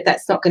know that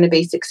that's not going to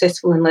be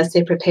successful unless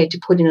they're prepared to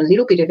put in a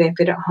little bit of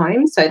effort at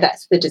home. So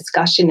that's the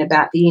discussion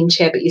about the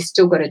in-chair, but you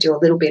still got to do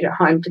a little bit at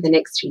home for the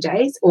next few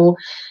days. Or,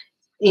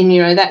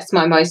 that's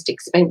my most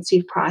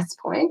expensive price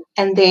point.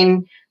 And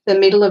then the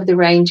middle of the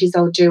range is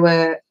I'll do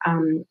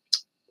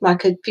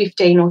like a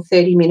 15 or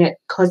 30-minute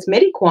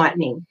cosmetic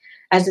whitening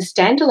as a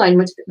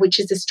standalone, which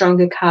is a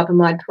stronger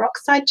carbamide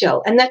peroxide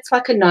gel. And that's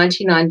like a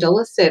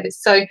 $99 service.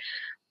 So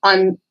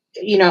I'm,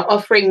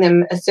 offering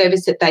them a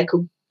service that they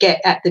could get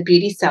at the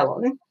beauty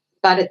salon.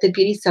 But at the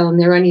beauty salon,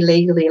 they're only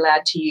legally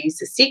allowed to use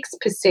a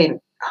 6%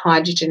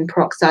 hydrogen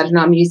peroxide, and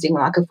I'm using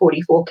like a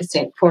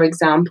 44%, for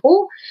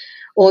example.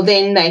 Or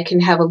then they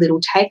can have a little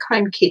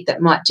take-home kit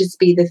that might just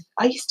be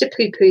I used to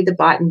poo-poo the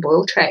bite and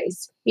boil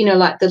trays,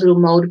 like the little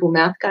mouldable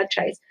mouthguard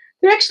trays.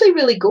 They're actually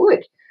really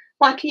good.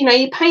 Like, you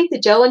paint the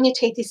gel on your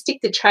teeth, you stick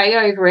the tray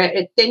over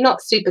it. They're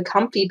not super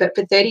comfy, but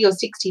for 30 or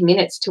 60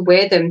 minutes to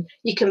wear them,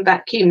 you can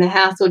vacuum the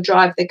house or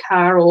drive the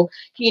car or,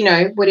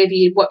 whatever,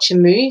 you watch a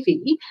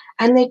movie,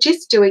 and they're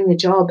just doing the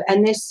job,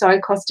 and they're so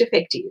cost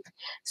effective.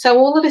 So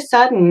all of a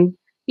sudden,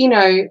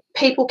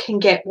 people can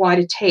get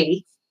whiter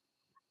teeth,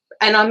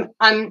 and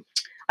I'm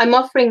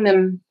offering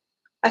them.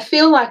 I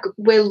feel like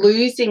we're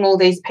losing all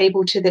these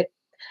people to the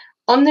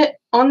on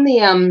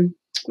the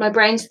my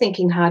brain's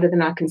thinking harder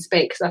than I can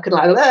speak, because I could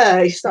so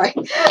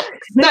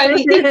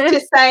many things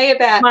to say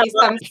about this.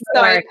 I'm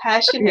so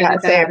passionate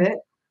about it.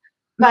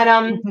 But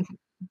on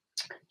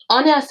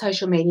our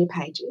social media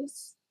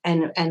pages,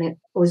 and it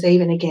was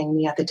even again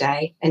the other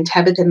day, and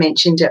Tabitha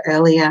mentioned it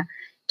earlier,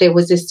 there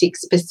was a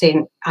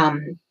 6%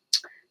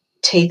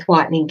 teeth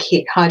whitening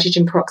kit,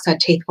 hydrogen peroxide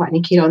teeth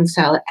whitening kit on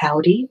sale at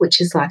Aldi, which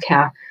is like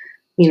our,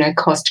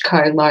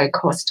 Costco, low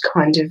cost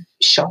kind of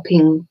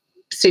shopping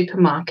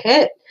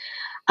supermarket.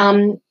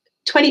 $20.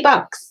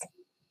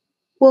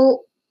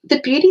 Well, the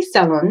beauty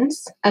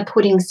salons are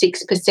putting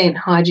 6%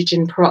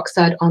 hydrogen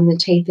peroxide on the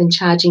teeth and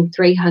charging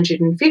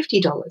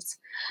 $350,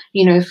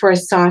 for a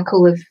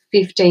cycle of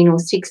 15 or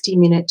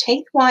 60-minute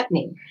teeth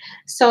whitening.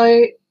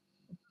 So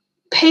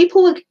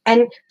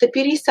and the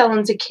beauty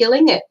salons are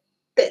killing it.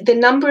 The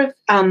number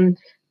of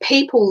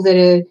people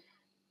that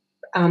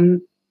are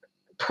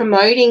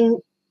promoting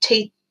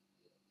teeth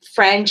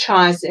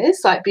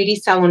franchises, like beauty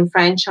salon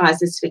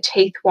franchises for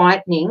teeth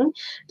whitening,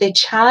 they're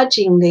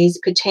charging these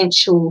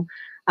potential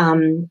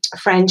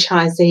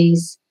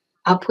franchisees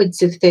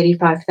upwards of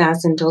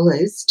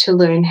 $35,000 to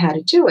learn how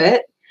to do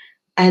it.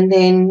 And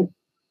then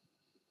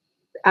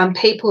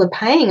people are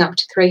paying up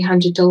to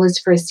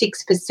 $300 for a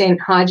 6%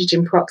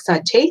 hydrogen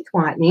peroxide teeth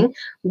whitening.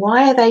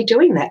 Why are they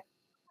doing that?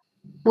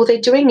 Well,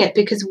 they're doing it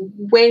because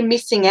we're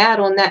missing out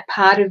on that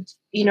part of,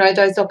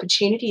 those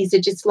opportunities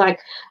are just like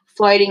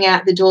floating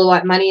out the door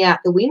like money out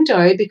the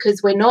window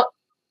because we're not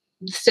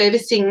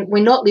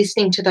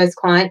listening to those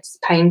clients'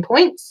 pain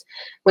points.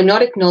 We're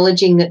not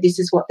acknowledging that this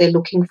is what they're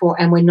looking for,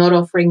 and we're not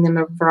offering them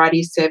a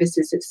variety of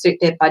services that suit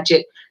their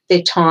budget,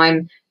 their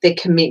time, their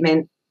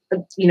commitment,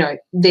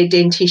 their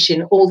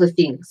dentition, all the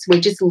things.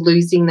 We're just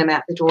losing them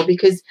out the door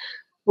because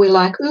we're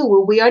like, oh,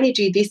 well, we only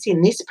do this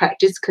in this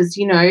practice because,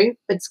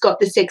 it's got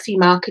the sexy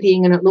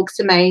marketing and it looks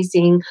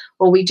amazing,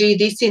 or we do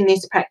this in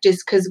this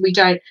practice because we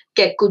don't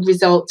get good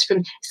results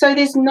from. So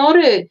there's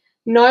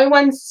no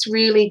one's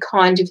really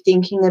kind of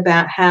thinking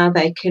about how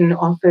they can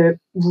offer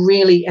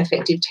really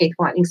effective teeth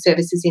whitening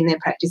services in their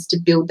practice to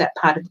build that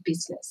part of the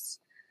business.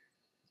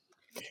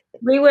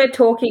 We were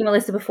talking,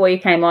 Melissa, before you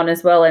came on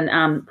as well,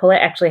 and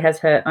Paulette actually has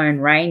her own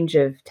range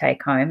of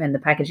take-home, and the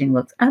packaging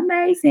looks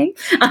amazing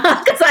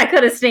because I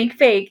got a sneak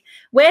peek.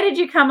 Where did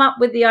you come up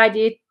with the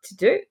idea to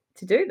do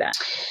that?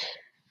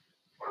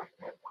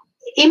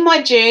 In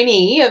my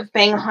journey of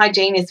being a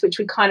hygienist, which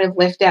we kind of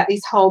left out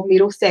this whole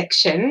middle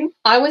section,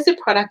 I was a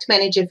product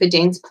manager for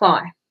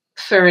Dentsply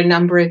for a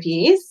number of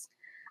years.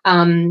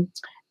 And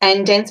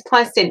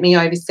Dentsply sent me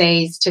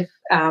overseas to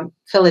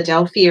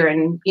Philadelphia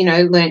and,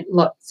 learnt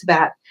lots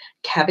about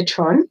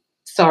Cavitron.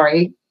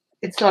 Sorry,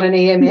 it's not an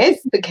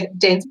EMS, the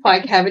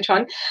Dentsply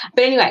Cavitron.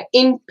 But anyway,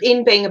 in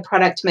being a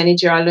product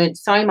manager, I learnt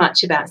so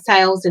much about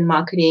sales and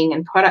marketing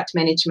and product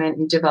management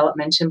and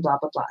development and blah,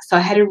 blah, blah. So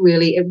it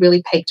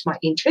really piqued my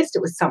interest.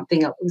 It was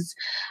something I was,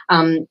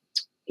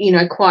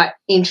 quite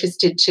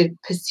interested to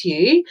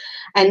pursue.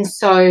 And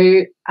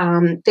so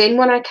then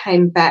when I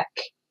came back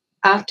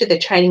after the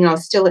training, I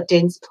was still at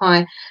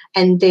Dentsply,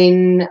 and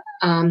then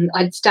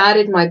I'd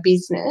started my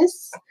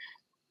business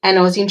and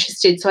I was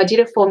interested. So I did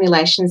a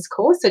formulations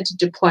course, I did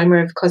a diploma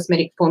of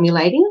cosmetic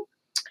formulating,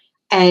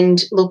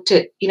 and looked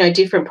at,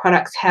 different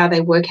products, how they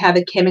work, how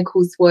the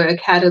chemicals work,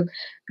 how to,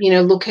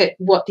 look at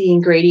what the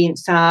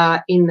ingredients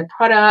are in the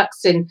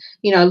products, and,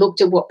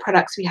 looked at what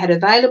products we had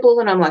available.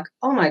 And I'm like,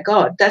 oh, my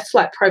God, that's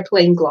like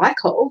propylene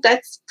glycol.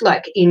 That's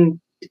like in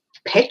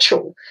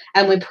petrol,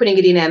 and we're putting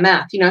it in our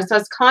mouth, So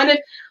it's kind of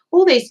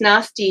all these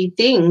nasty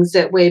things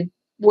that we're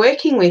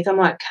working with. I'm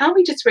like, can't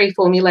we just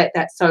reformulate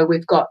that so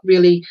we've got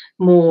really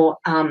more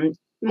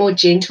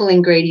gentle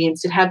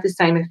ingredients that have the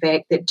same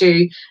effect, that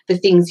do the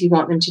things you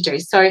want them to do?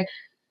 So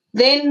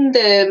then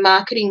the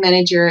marketing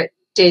manager at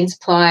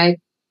Dentsply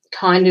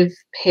kind of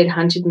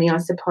headhunted me, I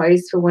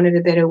suppose, for want of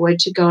a better word,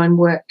 to go and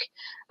work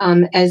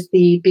as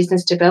the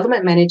business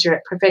development manager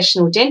at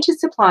Professional Dentist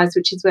Supplies,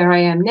 which is where I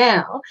am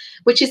now,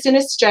 which is an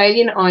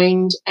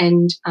Australian-owned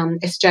and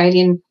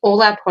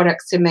all our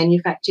products are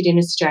manufactured in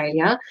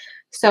Australia.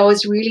 So I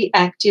was really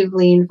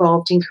actively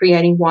involved in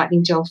creating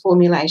whitening gel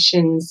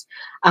formulations,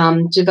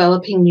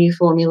 developing new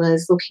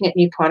formulas, looking at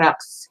new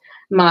products,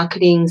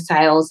 marketing,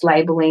 sales,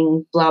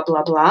 labelling, blah,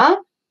 blah, blah.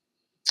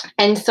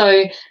 And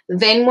so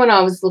then when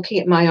I was looking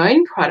at my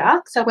own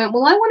products, I went,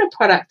 well, I want a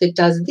product that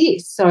does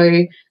this.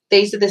 So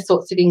these are the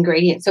sorts of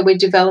ingredients. So we're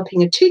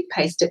developing a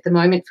toothpaste at the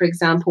moment, for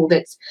example,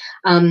 that's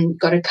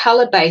got a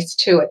colour base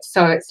to it.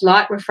 So it's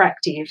light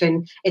refractive,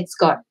 and it's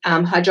got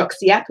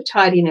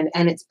hydroxyapatite in it,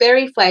 and it's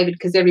berry flavoured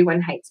because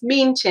everyone hates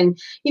mint, and,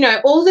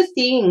 all the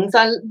things.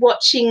 I'm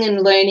watching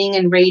and learning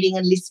and reading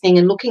and listening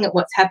and looking at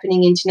what's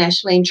happening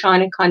internationally and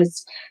trying to kind of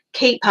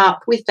keep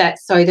up with that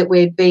so that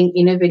we're being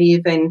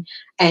innovative and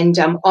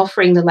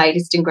offering the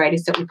latest and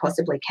greatest that we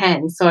possibly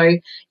can. So,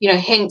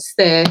 hence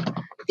I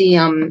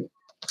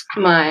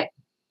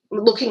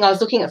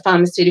was looking at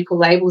pharmaceutical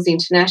labels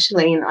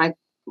internationally, and I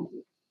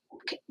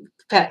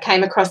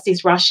came across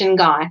this Russian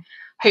guy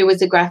who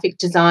was a graphic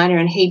designer,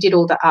 and he did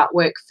all the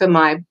artwork for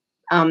my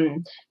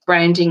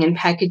branding and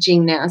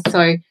packaging now.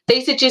 So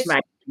these are just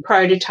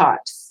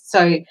prototypes.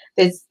 So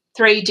there's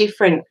 3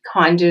 different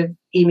kind of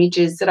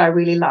images that I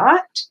really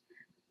liked.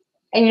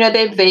 And,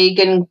 they're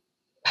vegan,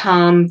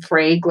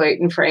 palm-free,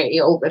 gluten-free,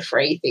 all the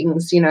free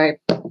things,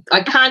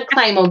 I can't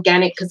claim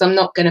organic because I'm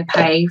not going to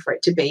pay for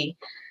it to be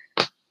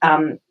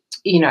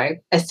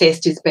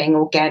assessed as being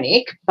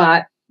organic.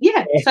 But,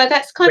 so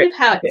that's kind of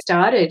how it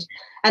started.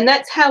 And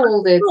that's how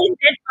all the... I'll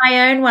invent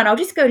my own one. I'll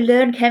just go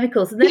learn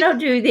chemicals, and then I'll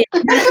do this.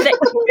 I've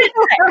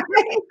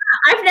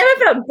never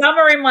felt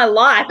dumber in my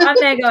life. I'm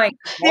there going,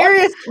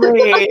 seriously.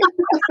 He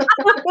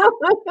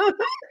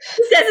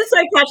says it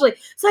so casually.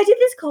 So I did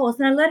this course,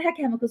 and I learned how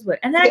chemicals work,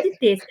 and then I did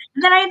this,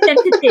 and then I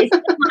invented this.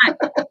 And I'm like,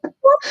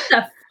 what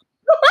the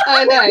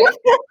I know.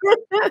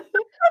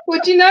 Well,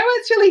 do you know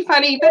what's really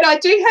funny? But I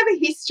do have a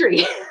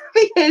history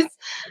because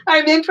I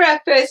remember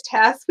our first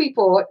house we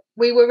bought,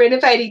 we were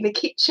renovating the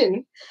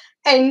kitchen,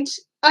 and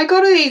I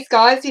got all these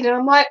guys in, and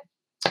I'm like,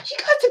 you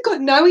guys have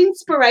got no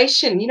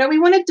inspiration. We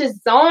want to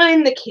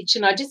design the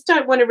kitchen. I just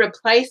don't want to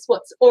replace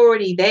what's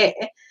already there.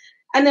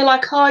 And they're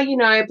like, oh,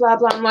 blah,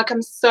 blah. I'm like,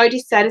 I'm so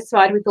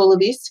dissatisfied with all of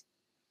this.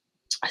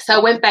 So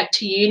I went back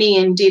to uni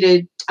and did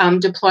a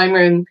diploma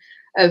in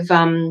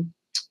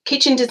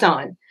kitchen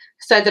design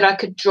so that I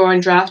could draw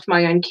and draft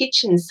my own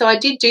kitchens. So I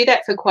did do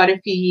that for quite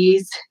a few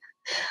years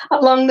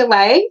along the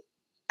way.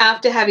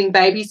 After having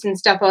babies and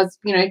stuff, I was,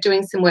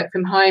 doing some work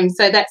from home.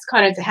 So that's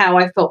kind of how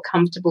I felt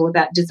comfortable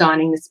about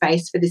designing the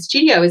space for the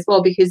studio as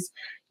well, because,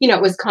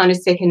 it was kind of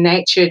second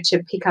nature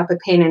to pick up a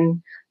pen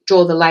and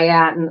draw the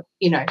layout and,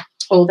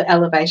 all the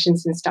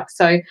elevations and stuff.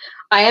 So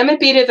I am a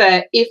bit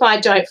of if I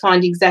don't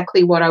find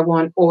exactly what I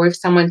want, or if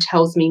someone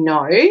tells me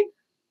no,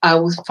 I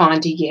will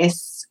find a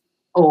yes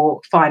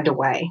or find a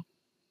way.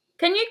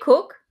 Can you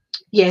cook?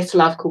 Yes,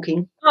 love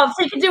cooking. Oh,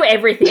 so you can do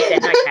everything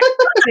then, okay.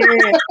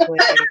 Seriously.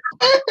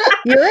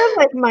 You're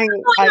like my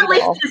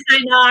idol. Say,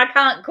 no, I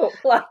can't cook.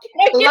 Like,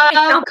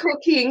 love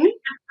cooking.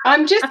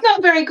 I'm just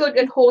not very good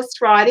at horse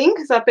riding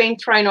because I've been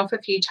thrown off a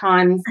few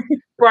times,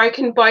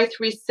 broken both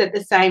wrists at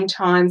the same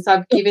time, so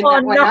I've given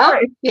that one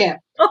up. Yeah.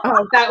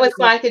 That was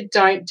like a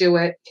don't do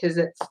it because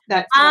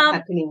that's not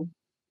happening.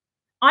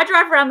 I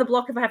drive around the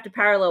block if I have to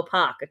parallel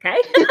park, okay?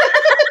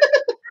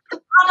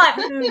 I'm like,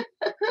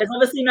 there's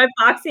obviously no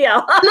parks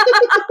here.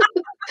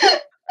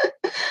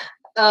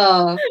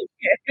 Oh.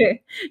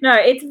 No,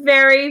 it's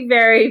very,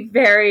 very,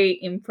 very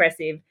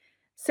impressive.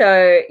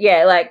 So,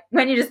 yeah, like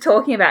when you're just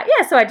talking about,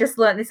 so I just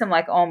learned this. I'm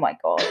like, oh, my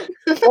God.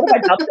 What have I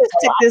done?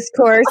 Took this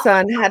course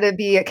on how to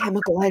be a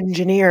chemical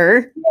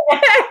engineer.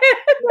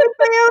 With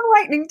my own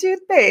whitening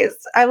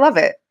toothpaste. I love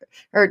it.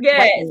 So tell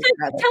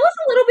us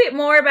a little bit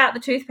more about the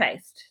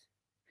toothpaste.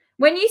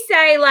 When you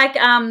say, like,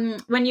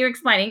 when you're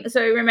explaining,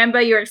 so remember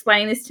you're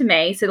explaining this to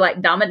me, so,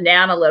 like, dumb it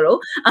down a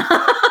little.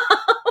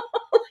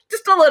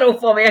 Just a little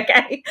for me,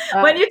 okay?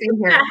 When you talk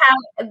about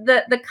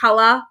how the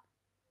colour,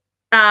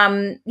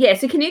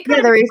 so can you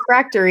the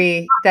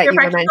refractory that you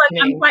were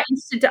mentioning. I'm quite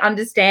interested to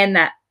understand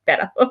that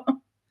better.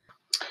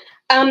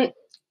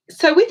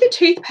 So with the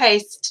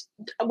toothpaste,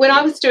 when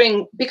I was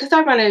because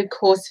I run a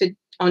course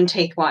on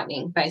teeth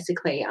whitening,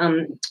 basically.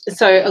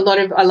 So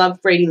I love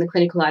reading the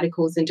clinical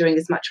articles and doing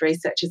as much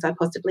research as I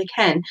possibly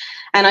can.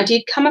 And I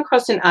did come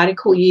across an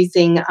article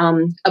using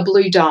a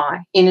blue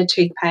dye in a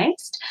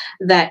toothpaste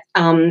that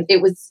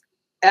it was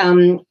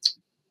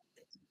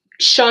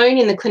shown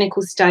in the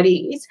clinical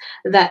studies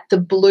that the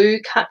blue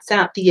cuts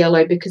out the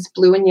yellow because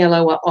blue and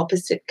yellow are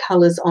opposite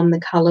colours on the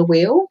colour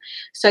wheel.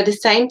 So the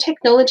same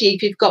technology,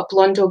 if you've got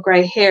blonde or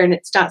grey hair and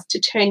it starts to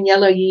turn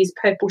yellow, you use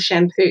purple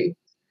shampoo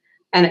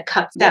and it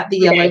cuts out the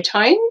yellow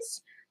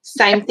tones.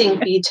 Same thing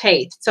for your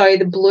teeth. So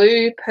the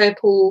blue,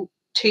 purple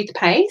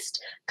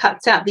toothpaste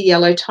cuts out the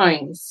yellow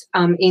tones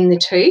in the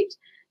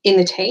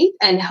teeth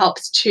and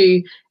helps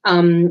to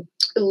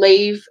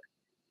leave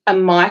a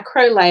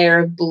micro layer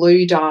of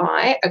blue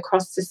dye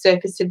across the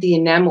surface of the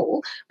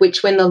enamel,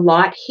 which when the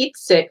light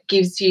hits it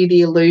gives you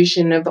the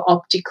illusion of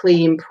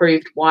optically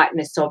improved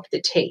whiteness of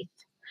the teeth.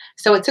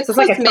 So it's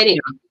cosmetic.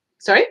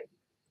 Sorry?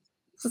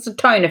 It's a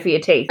toner for your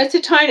teeth. It's a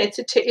toner. It's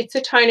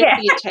a toner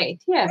for your teeth.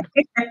 Yeah.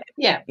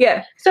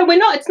 So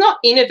it's not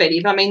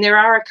innovative. I mean, there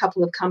are a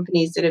couple of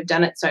companies that have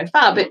done it so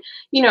far, but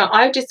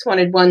I just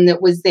wanted one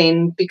that was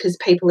then, because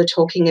people are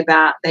talking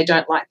about they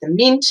don't like the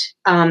mint,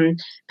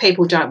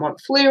 people don't want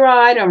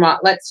fluoride. I'm right.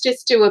 Let's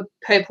just do a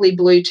purpley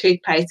blue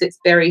toothpaste that's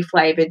berry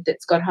flavored,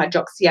 that's got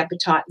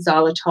hydroxyapatite,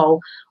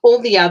 xylitol,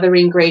 all the other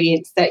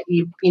ingredients that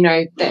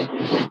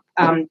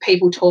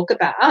people talk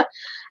about.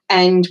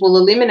 And will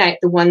eliminate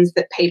the ones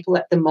that people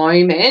at the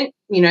moment,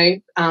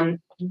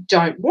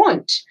 don't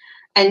want.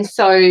 And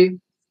so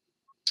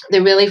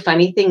the really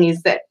funny thing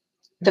is that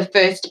the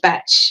first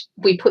batch,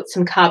 we put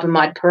some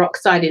carbamide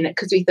peroxide in it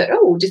because we thought,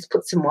 we'll just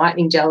put some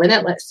whitening gel in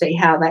it. Let's see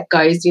how that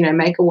goes,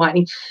 make a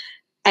whitening.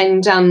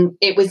 And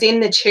it was in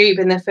the tube,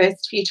 and the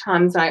first few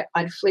times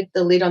I'd flipped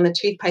the lid on the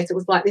toothpaste, it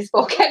was like this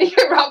volcanic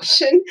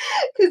eruption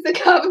because the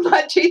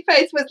carbamide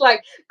toothpaste was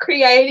like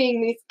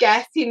creating this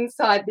gas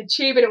inside the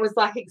tube, and it was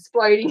like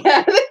exploding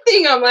out of the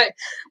thing. I'm like,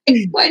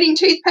 exploding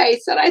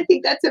toothpaste, I don't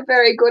think that's a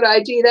very good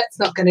idea. That's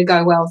not going to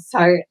go well.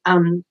 So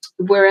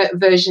we're at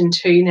version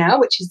 2 now,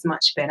 which is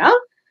much better.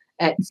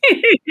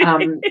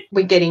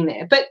 We're getting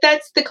there. But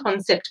that's the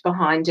concept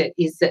behind it,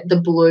 is that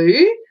the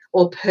blue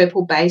or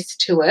purple base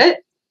to it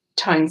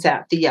tones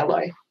out the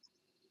yellow.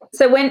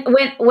 So when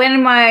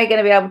am I going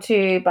to be able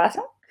to buy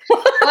some?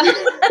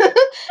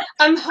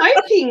 I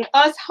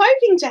was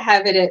hoping to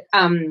have it at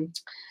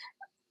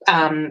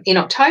in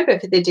October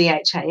for the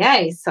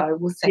DHAA, so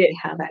we'll see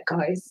how that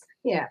goes.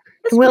 Yeah.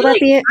 Will that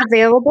be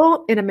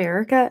available in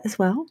America as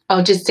well?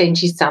 I'll just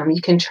send you some.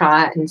 You can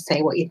try it and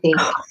see what you think.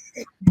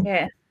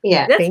 Yeah.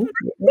 That's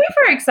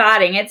super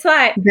exciting. It's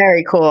like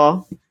very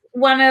cool.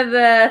 One of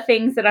the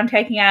things that I'm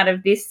taking out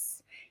of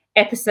this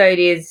episode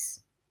is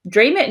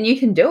dream it and you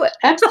can do it.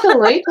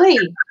 Absolutely.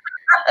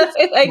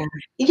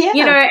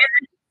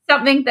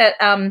 Something that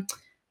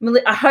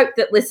I hope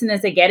that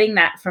listeners are getting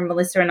that from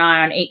Melissa and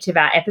I on each of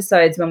our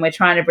episodes when we're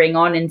trying to bring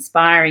on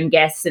inspiring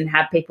guests and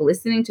have people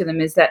listening to them,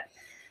 is that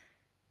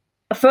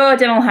for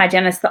dental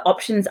hygienists, the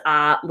options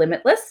are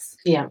limitless.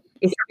 Yeah.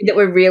 It's something that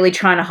we're really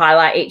trying to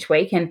highlight each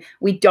week, and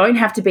we don't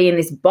have to be in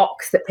this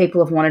box that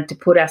people have wanted to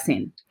put us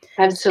in.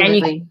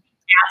 Absolutely.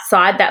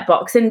 outside that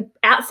box, and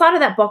outside of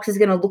that box is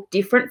going to look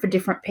different for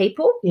different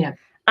people. Yeah.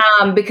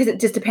 Because it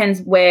just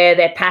depends where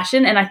their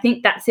passion. And I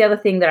think that's the other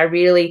thing that I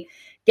really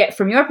get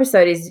from your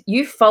episode is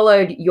you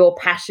followed your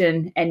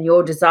passion and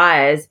your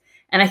desires.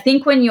 And I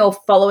think when you're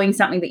following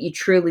something that you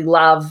truly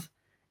love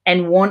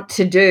and want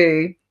to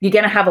do, you're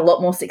going to have a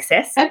lot more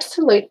success.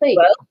 Absolutely.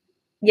 Well,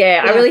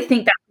 yeah, I really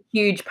think that's a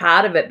huge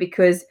part of it,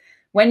 because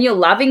when you're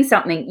loving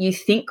something, you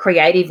think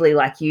creatively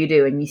like you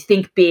do, and you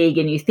think big,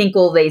 and you think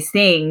all these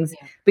things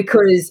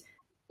because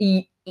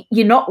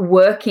you're not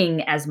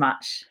working as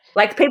much.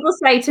 Like, people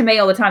say to me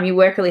all the time, you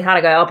work really hard.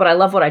 I go, oh, but I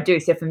love what I do.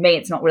 So for me,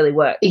 it's not really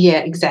work. Yeah,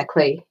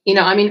 exactly.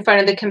 I'm in front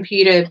of the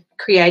computer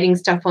creating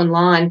stuff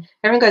online.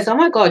 Everyone goes, oh,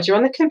 my God, you're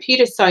on the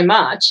computer so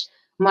much.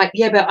 I'm like,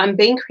 yeah, but I'm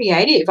being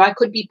creative. I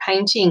could be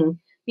painting,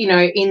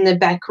 in the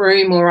back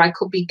room, or I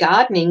could be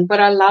gardening,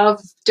 but I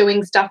love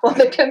doing stuff on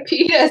the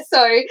computer.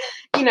 So,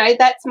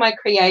 that's my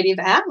creative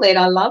outlet.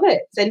 I love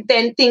it. And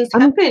then things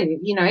happen,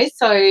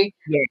 so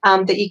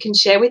that you can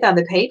share with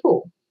other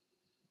people.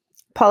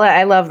 Paula,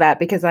 I love that,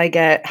 because I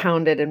get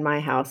hounded in my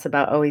house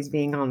about always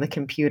being on the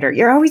computer.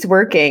 You're always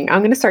working. I'm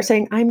going to start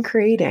saying I'm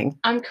creating.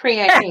 I'm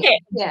creating.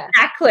 Yeah.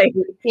 Exactly.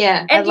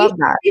 Yeah. And I love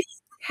that. This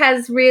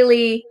has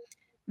really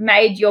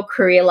made your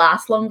career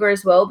last longer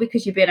as well,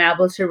 because you've been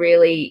able to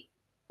really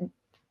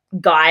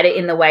guide it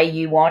in the way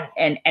you want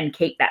and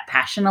keep that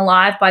passion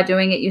alive by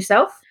doing it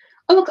yourself?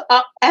 Oh, look,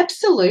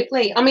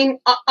 absolutely. I mean,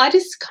 I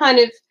just kind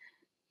of,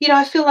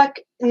 I feel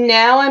like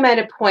now I'm at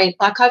a point,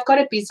 like I've got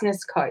a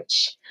business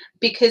coach,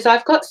 because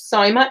I've got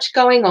so much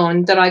going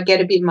on that I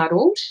get a bit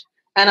muddled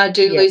and I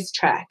do lose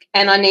track,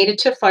 and I needed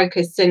to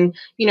focus. And,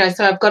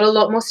 so I've got a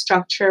lot more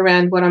structure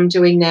around what I'm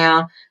doing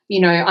now.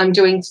 I'm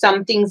doing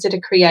some things that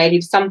are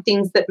creative, some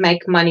things that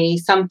make money,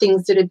 some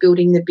things that are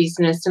building the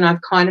business, and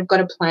I've kind of got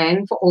a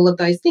plan for all of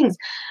those things.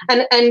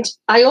 And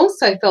I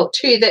also felt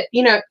too that,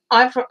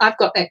 I've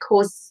got that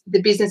course,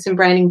 the Business and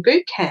Branding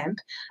Boot Camp,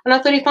 and I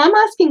thought, if I'm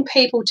asking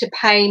people to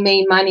pay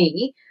me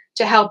money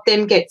to help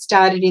them get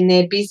started in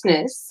their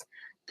business,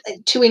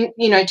 to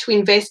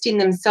invest in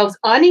themselves,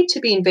 I need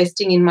to be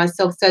investing in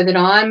myself, so that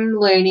I'm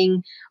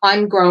learning,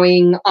 I'm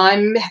growing,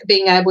 I'm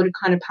being able to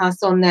kind of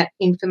pass on that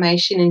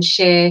information and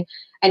share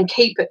and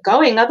keep it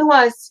going.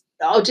 Otherwise,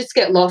 I'll just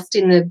get lost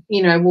in the,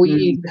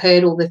 you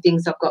heard all the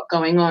things I've got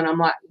going on. I'm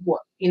like,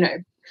 what,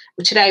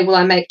 today will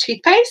I make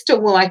toothpaste,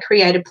 or will I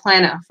create a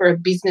planner for a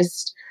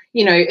business?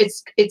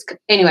 It's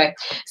anyway.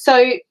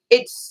 So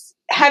it's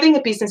having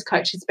a business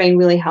coach has been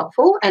really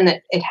helpful, and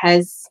that it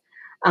has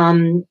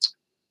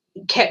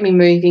kept me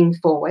moving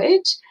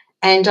forward.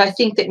 And I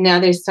think that now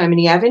there's so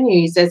many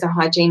avenues as a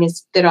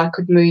hygienist that I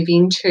could move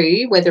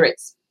into, whether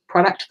it's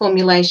product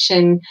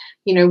formulation,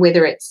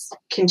 whether it's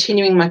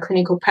continuing my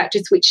clinical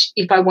practice, which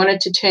if I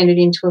wanted to turn it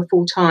into a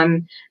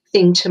full-time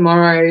thing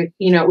tomorrow,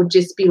 it would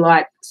just be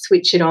like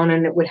switch it on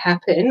and it would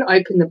happen,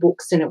 open the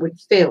books and it would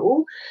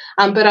fill.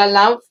 But I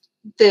love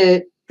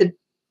the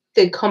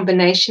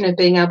combination of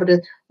being able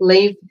to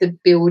leave the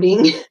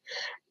building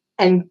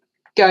and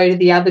go to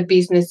the other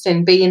business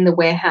and be in the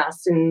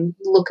warehouse and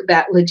look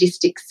about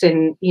logistics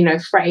and,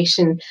 freight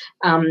and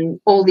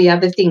all the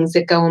other things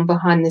that go on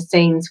behind the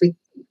scenes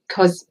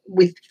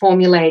with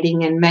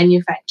formulating and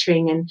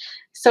manufacturing. And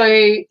so,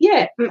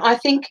 I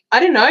think, I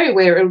don't know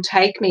where it'll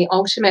take me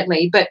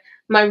ultimately, but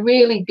my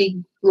really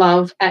big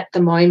love at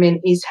the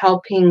moment is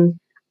helping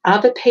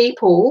other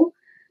people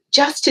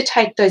just to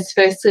take those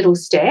first little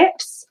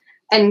steps.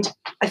 And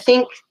I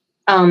think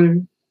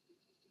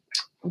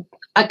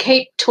I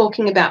keep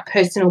talking about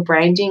personal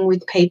branding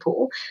with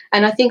people,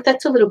 and I think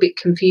that's a little bit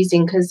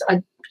confusing, because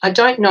I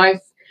don't know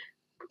if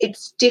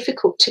it's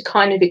difficult to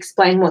kind of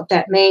explain what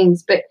that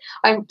means. But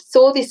I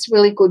saw this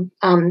really good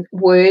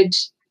word.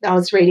 I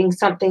was reading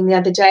something the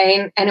other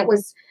day, and it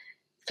was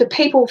for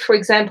people, for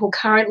example,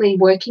 currently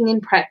working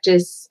in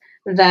practice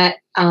that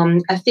are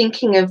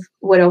thinking of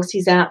what else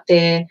is out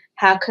there.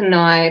 How can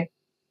I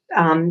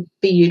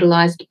be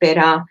utilised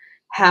better?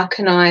 How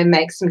can I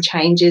make some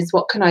changes?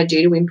 What can I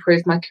do to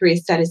improve my career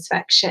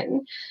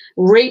satisfaction?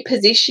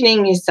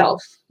 Repositioning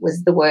yourself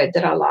was the word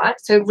that I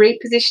liked. So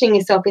repositioning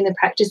yourself in the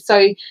practice.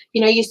 So,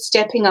 you're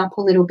stepping up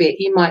a little bit.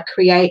 You might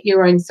create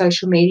your own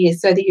social media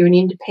so that you're an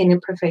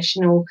independent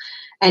professional.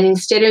 And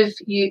instead of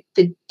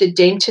the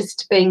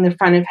dentist being the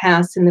front of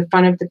house and the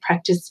front of the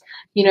practice,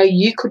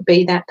 you could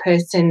be that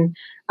person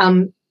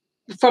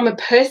from a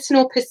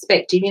personal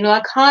perspective,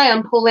 like, hi,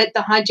 I'm Paulette,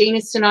 the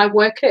hygienist, and I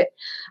work at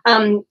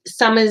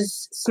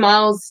Summers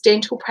Smiles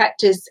Dental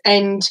Practice,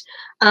 and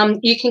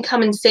you can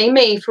come and see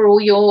me for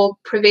all your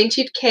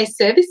preventive care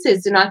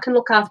services, and I can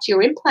look after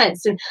your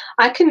implants, and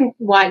I can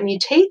whiten your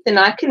teeth, and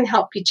I can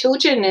help your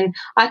children, and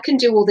I can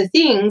do all the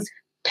things.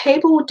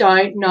 People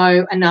don't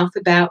know enough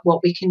about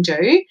what we can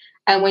do,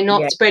 and we're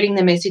not spreading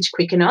the message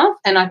quick enough.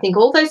 And I think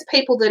all those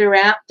people that are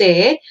out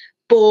there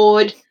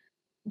bored,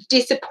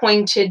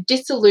 disappointed,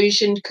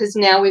 disillusioned because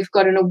now we've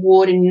got an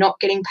award and not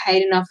getting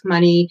paid enough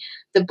money.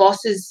 The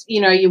bosses,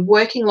 you're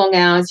working long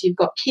hours, you've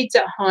got kids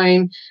at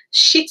home,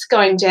 shit's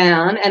going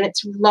down, and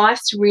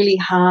life's really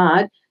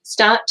hard.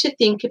 start to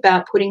think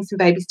about putting some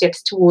baby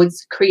steps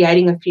towards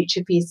creating a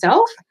future for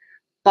yourself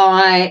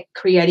by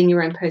creating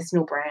your own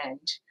personal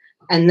brand.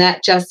 And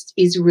that just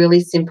is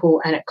really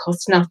simple, and it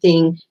costs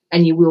nothing,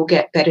 and you will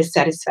get better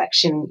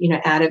satisfaction,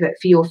 out of it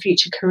for your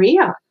future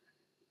career.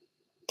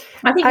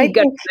 I think you could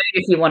go to the moon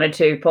if you wanted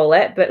to,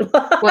 Paulette. But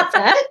what's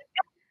that?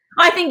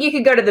 I think you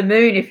could go to the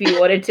moon if you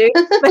wanted to.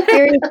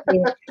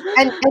 Seriously.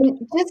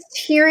 And just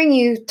hearing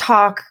you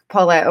talk,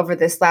 Paulette, over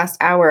this last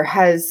hour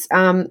has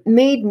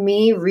made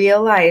me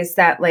realize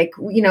that,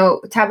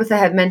 Tabitha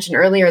had mentioned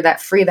earlier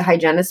that Free the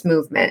Hygienist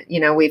movement.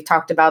 We've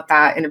talked about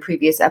that in a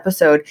previous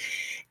episode.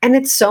 And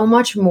it's so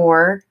much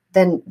more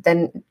than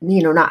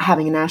not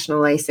having a national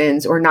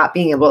license or not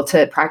being able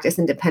to practice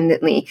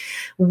independently.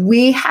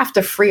 We have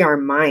to free our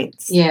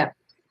minds. Yeah.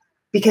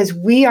 Because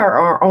we are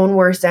our own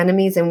worst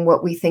enemies in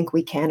what we think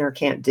we can or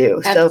can't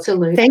do.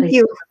 Absolutely. So thank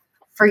you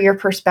for your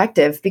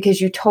perspective, because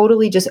you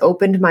totally just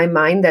opened my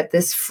mind that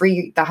this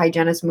Free the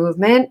Hygienist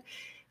movement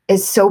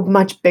is so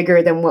much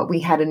bigger than what we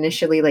had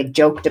initially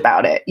joked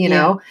about it,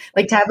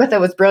 Like Tabitha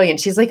was brilliant.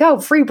 She's like, "Oh,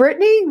 free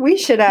Britney? We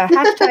should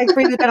hashtag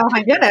Free the Dental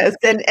Hygienist."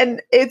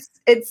 And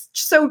it's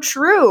so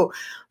true.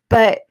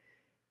 But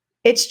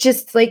it's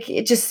just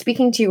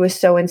speaking to you was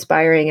so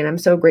inspiring, and I'm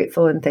so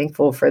grateful and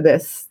thankful for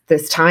this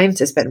time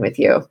to spend with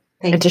you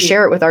and to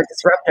share it with our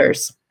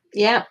disruptors.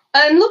 Yeah.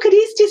 And look, it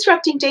is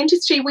disrupting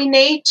dentistry. We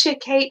need to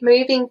keep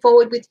moving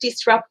forward with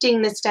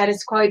disrupting the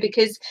status quo,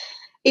 because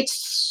it's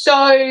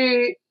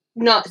so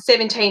not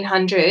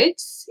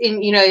 1700s in,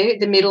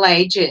 the Middle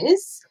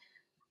Ages,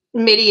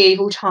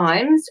 medieval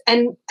times.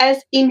 And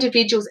as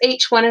individuals,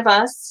 each one of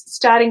us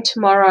starting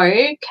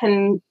tomorrow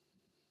can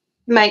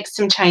make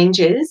some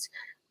changes.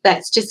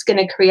 That's just going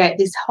to create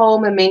this whole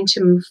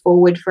momentum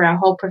forward for our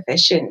whole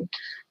profession.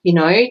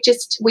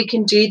 We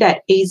can do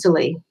that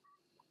easily.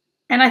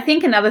 And I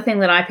think another thing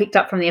that I picked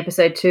up from the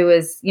episode too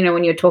is,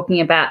 when you're talking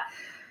about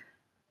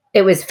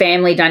it was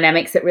family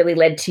dynamics that really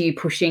led to you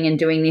pushing and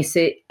doing this.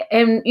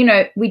 And,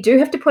 we do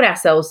have to put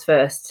ourselves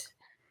first.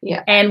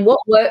 Yeah. And what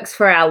works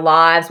for our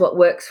lives, what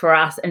works for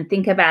us, and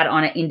think about it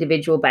on an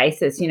individual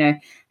basis.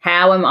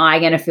 How am I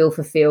going to feel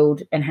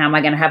fulfilled, and how am I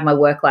going to have my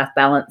work-life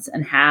balance,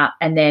 and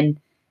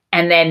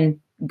then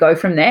go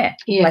from there.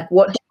 Yeah.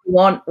 What do you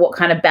want? What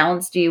kind of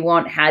balance do you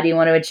want? How do you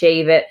want to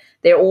achieve it?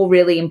 They're all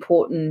really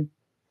important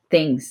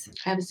things.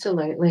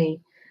 Absolutely.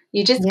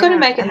 You just got to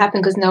make it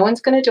happen, because no one's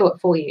going to do it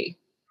for you.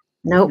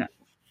 Nope. No.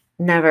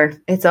 Never.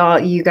 It's all,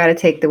 you got to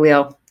take the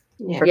wheel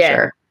for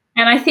sure.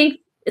 And I think,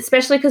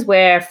 especially because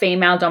we're a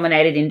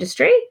female-dominated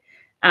industry,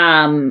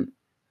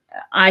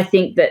 I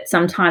think that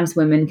sometimes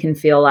women can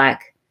feel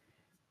like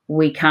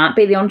we can't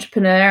be the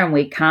entrepreneur, and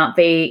we can't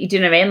be, do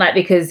you know what I mean?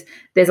 Because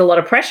there's a lot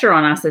of pressure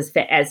on us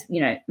as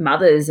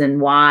mothers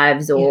and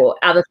wives, or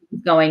other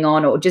things going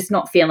on, or just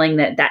not feeling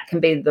that can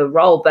be the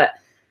role. But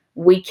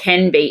we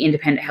can be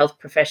independent health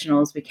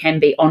professionals. We can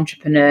be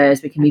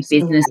entrepreneurs. We can be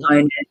business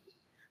owners.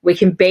 We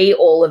can be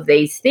all of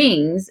these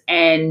things.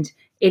 And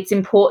it's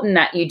important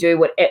that you do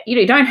what,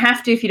 you don't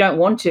have to if you don't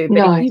want to,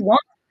 but if you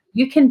want,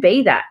 you can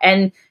be that.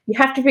 And you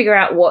have to figure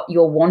out what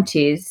your want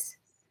is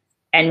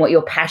and what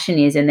your passion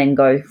is, and then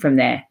go from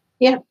there.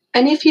 Yeah.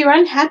 And if you're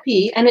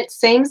unhappy, and it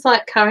seems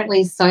like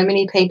currently so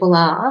many people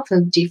are for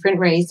different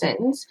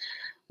reasons,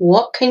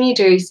 what can you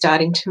do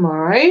starting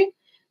tomorrow?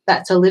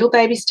 That's a little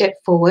baby step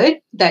forward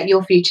that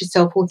your future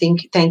self will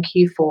thank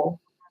you for.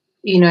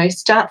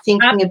 Start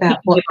thinking about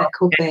what that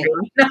could be.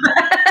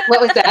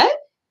 What was that?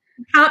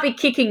 You can't be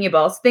kicking your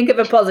boss. Think of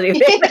a positive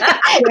thing.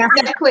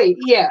 Exactly.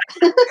 Yeah.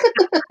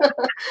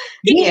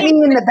 Meet me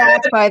in the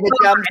back by the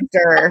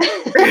dumpster.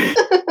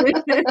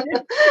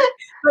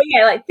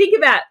 But think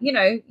about,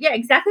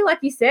 exactly like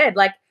you said,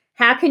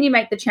 how can you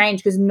make the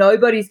change? Because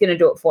nobody's going to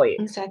do it for you.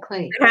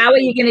 Exactly. How are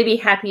you going to be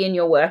happy in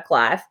your work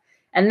life?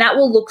 And that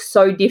will look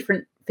so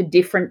different for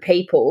different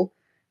people,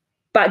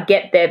 but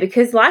get there,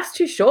 because life's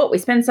too short. We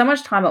spend so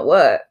much time at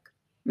work.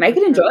 Make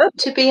it enjoyable.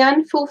 To be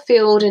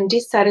unfulfilled and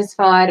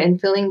dissatisfied and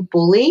feeling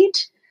bullied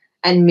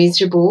and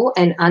miserable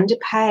and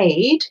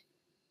underpaid,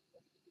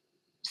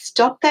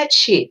 stop that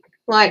shit.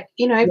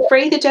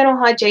 Free the dental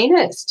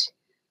hygienist.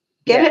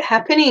 Get it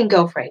happening,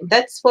 girlfriend.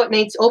 That's what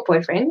needs, or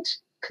boyfriend,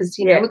 because,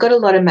 we've got a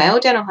lot of male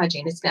dental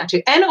hygienists now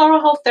too. And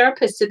oral health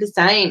therapists are the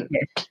same.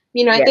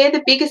 Yeah. They're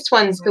the biggest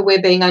ones that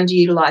we're being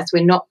underutilised.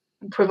 We're not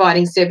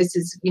providing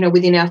services,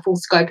 within our full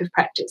scope of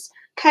practice.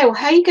 Okay, well,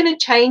 how are you going to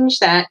change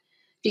that?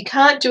 If you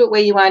can't do it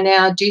where you are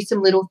now, do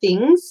some little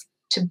things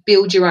to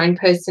build your own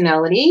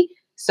personality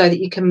so that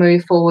you can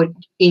move forward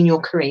in your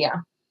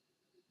career.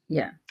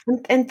 Yeah.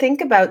 And think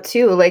about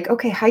too,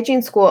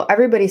 hygiene school,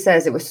 everybody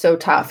says it was so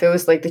tough. It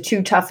was the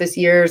 2 toughest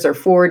years, or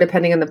 4,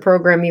 depending on the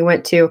program you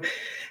went to.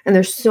 And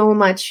there's so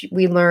much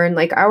we learn.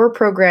 Our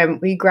program,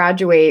 we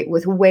graduate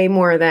with way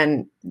more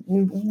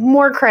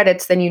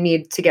credits than you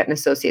need to get an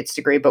associate's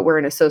degree, but we're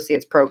an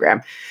associate's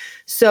program.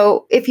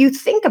 So if you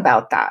think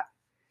about that,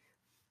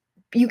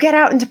 you get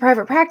out into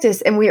private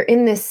practice, and we're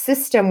in this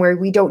system where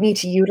we don't need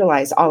to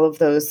utilize all of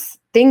those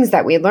things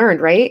that we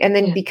learned, right? And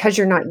then Yeah. because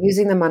you're not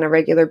using them on a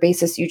regular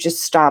basis, you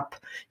just stop,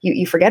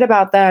 you forget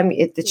about them.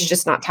 It's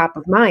just not top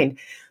of mind.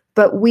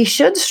 But we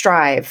should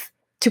strive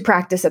to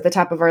practice at the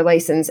top of our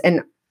license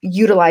and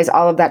utilize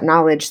all of that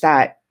knowledge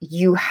that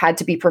you had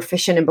to be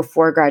proficient in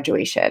before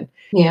graduation.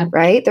 Yeah.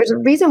 Right? There's a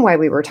reason why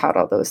we were taught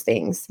all those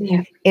things.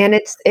 Yeah. And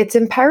it's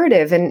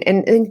imperative.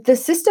 And the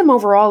system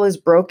overall is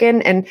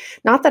broken. And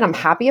not that I'm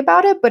happy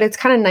about it, but it's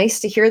kind of nice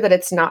to hear that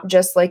it's not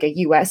just like a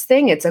US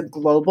thing, it's a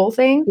global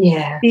thing.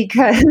 Yeah.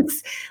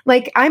 Because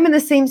like I'm in the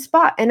same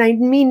spot. And I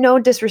mean no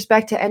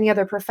disrespect to any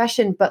other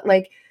profession, but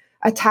like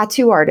a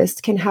tattoo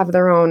artist can have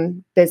their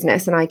own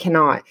business and I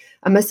cannot.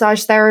 A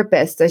massage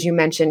therapist, as you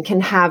mentioned,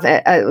 can have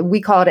we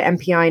call it an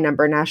MPI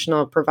number,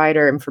 National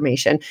Provider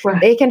Information.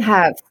 Right. They can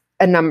have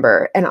a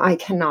number and I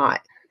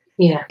cannot.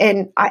 Yeah.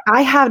 And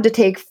I have to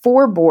take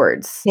 4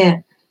 boards. Yeah.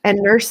 And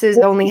nurses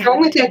only have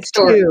with to that take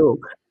story? 2.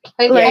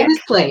 And Like,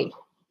 honestly,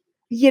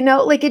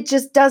 like it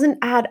just doesn't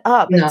add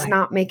up. No. It's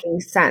not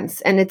making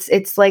sense. And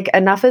it's like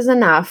enough is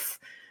enough.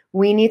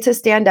 We need to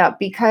stand up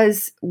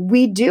because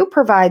we do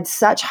provide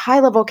such high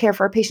level care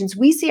for our patients.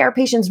 We see our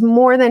patients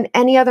more than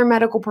any other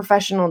medical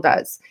professional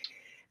does.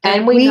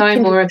 and we know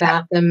can more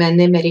about them and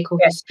their medical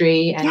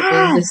history and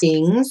all the Yes.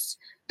 things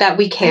that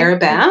we care And-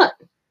 about.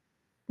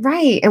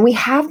 Right. And we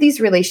have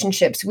these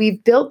relationships.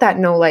 We've built that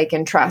know, like,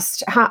 and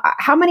trust.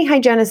 How many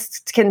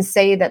hygienists can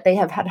say that they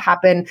have had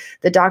happen?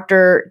 The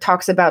doctor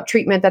talks about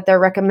treatment that they're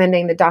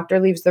recommending. The doctor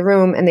leaves the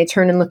room and they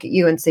turn and look at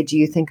you and say, do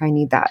you think I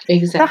need that?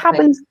 Exactly. That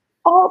happens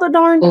all the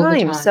darn All the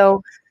time. time.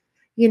 So,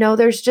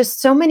 there's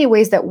just so many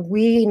ways that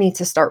we need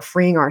to start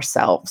freeing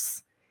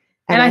ourselves.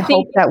 And I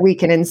hope that we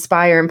can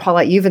inspire. And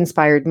Paulette, you've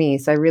inspired me.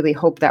 So I really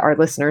hope that our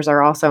listeners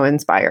are also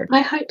inspired.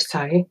 I hope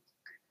so.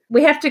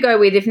 We have to go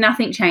with, if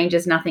nothing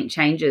changes, nothing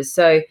changes.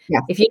 So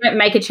if you don't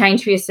make a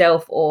change for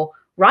yourself or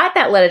write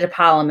that letter to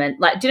Parliament,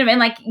 like, do you know what I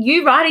mean? Like,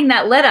 you writing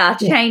that letter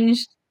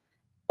changed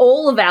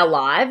all of our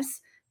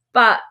lives,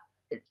 but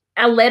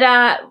a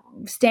letter,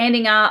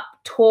 standing up,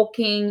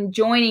 talking,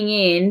 joining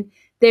in,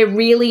 they're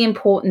really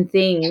important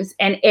things,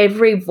 and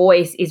every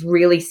voice is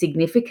really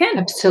significant.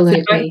 Absolutely.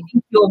 So don't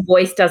think your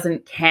voice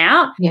doesn't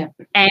count. Yeah.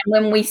 And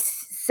when we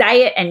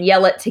say it and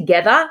yell it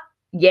together,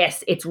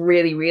 yes, it's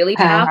really, really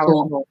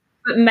powerful.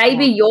 But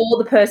maybe you're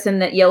the person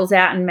that yells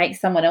out and makes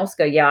someone else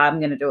go, yeah, I'm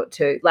going to do it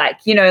too. Like,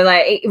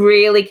 it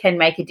really can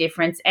make a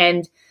difference.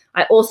 And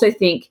I also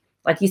think,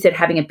 like you said,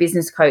 having a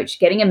business coach,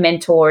 getting a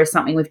mentor is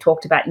something we've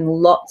talked about in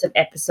lots of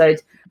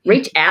episodes.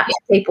 Reach out to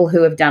people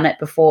who have done it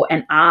before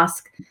and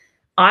ask.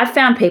 I've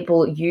found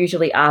people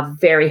usually are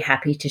very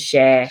happy to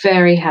share.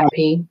 Very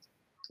happy.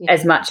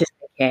 As much as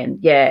they can.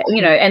 Yeah.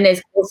 And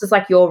there's courses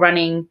like you're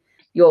running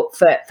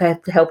for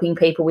helping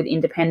people with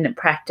independent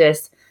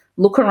practice.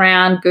 Look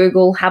around,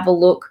 Google, have a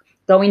look,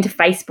 go into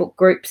Facebook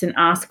groups and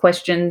ask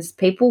questions.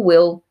 People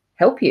will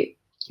help you.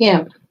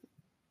 Yeah.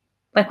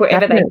 Like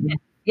wherever they can.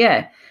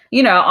 Yeah.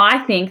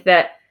 I think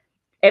that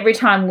every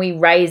time we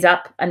raise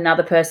up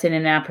another person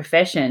in our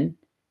profession,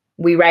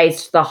 we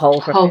raised the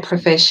whole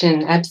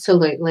profession.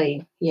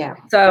 Absolutely. Yeah.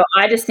 So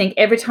I just think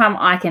every time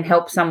I can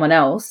help someone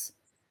else,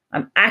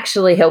 I'm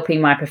actually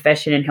helping my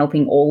profession and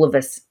helping all of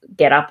us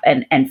get up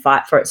and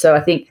fight for it. So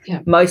I think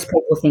most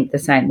people think the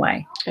same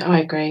way. I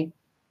agree.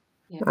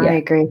 Yeah. I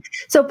agree.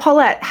 So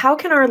Paulette, how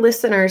can our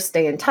listeners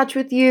stay in touch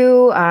with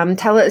you?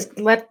 Tell us,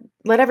 let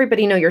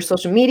everybody know your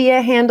social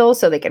media handle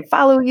so they can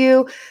follow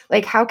you.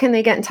 Like, how can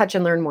they get in touch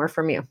and learn more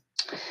from you?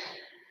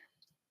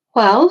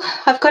 Well,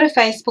 I've got a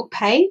Facebook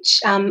page.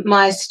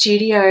 My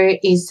studio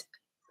is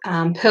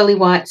Pearly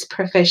White's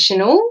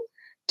Professional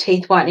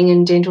Teeth Whitening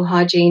and Dental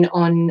Hygiene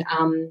on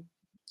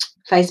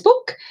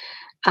Facebook.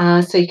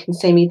 So you can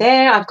see me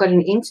there. I've got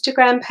an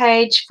Instagram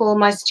page for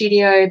my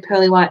studio,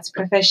 Pearly White's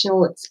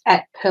Professional. It's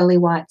at Pearly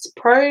White's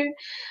Pro.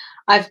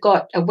 I've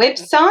got a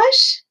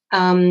website.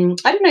 I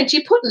don't know, do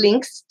you put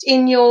links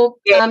in your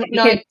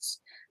notes?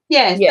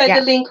 So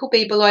the link will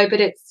be below, but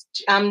it's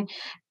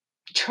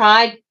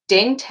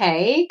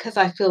Tridente, because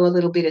I feel a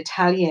little bit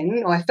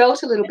Italian, or I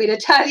felt a little bit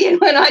Italian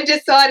when I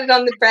decided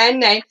on the brand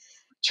name.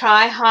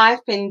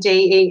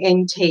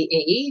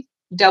 Tridente,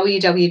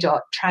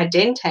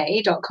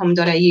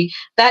 www.tridente.com.au.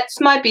 That's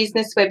my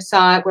business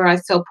website where I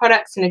sell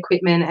products and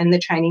equipment and the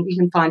training. You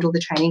can find all the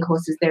training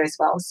courses there as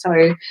well.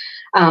 So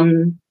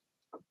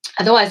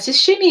otherwise,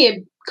 just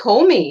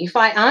call me. If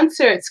I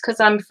answer, it's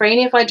because I'm free,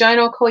 and if I don't,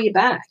 I'll call you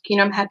back.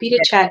 I'm happy to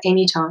chat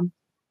anytime.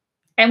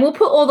 And we'll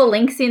put all the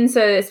links in.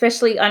 So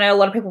especially, I know a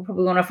lot of people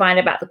probably want to find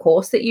about the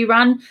course that you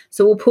run.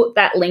 So we'll put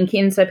that link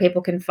in so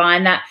people can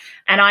find that.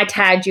 And I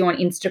tagged you on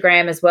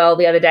Instagram as well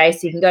the other day.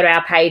 So you can go to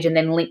our page and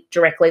then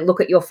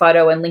look at your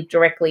photo and link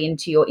directly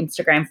into your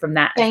Instagram from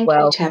that as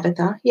well. Thank you,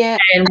 Tabitha. Yeah.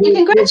 And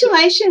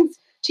congratulations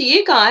to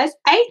you guys.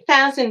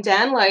 8,000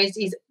 downloads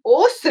is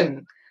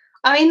awesome.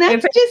 I mean,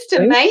 that's just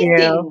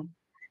amazing.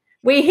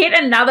 We hit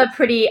another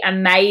pretty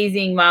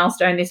amazing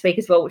milestone this week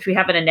as well, which we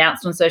haven't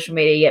announced on social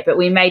media yet, but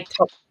we made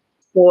top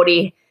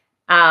 40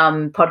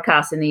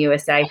 podcasts in the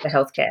USA for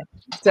healthcare.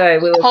 So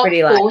we were top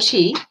pretty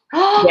 40.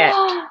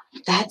 Yeah.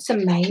 That's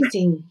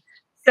amazing.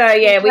 So,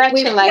 yeah, we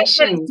haven't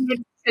Congratulations.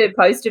 to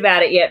post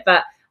about it yet,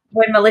 but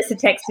when Melissa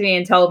texted me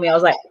and told me, I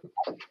was like,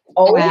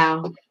 oh,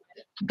 Wow.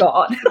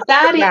 God.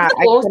 That is Yeah,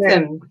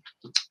 awesome.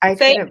 I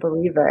couldn't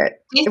believe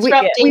it.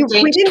 Disrupting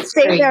We didn't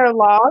stay dentistry. there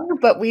long,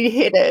 but we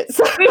hit it.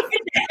 So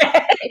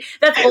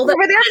That's all we that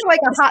were there for like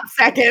a hot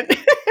second.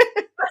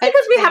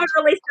 because we haven't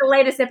released the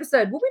latest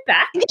episode. We'll be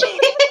back.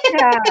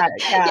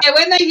 Yeah,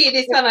 when they hear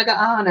this one, I go,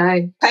 oh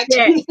no. Back to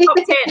Yeah, me.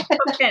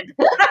 top 10.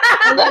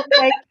 I was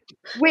like,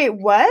 wait,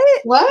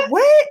 what? What?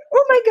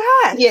 Oh my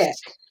gosh. Yeah.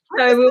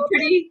 So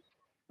we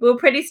were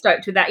pretty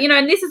stoked with that.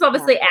 And this is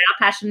obviously our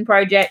passion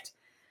project.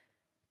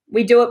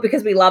 We do it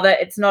because we love it.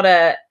 It's not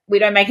we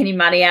don't make any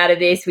money out of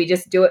this. We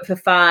just do it for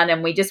fun,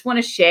 and we just want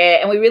to share,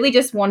 and we really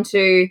just want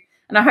to,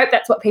 and I hope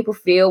that's what people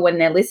feel when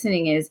they're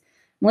listening is,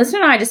 Melissa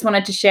and I just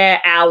wanted to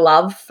share our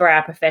love for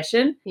our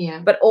profession,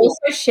 but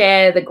also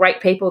share the great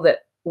people that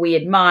we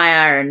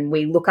admire and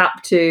we look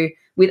up to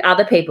with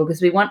other people,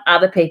 because we want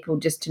other people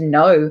just to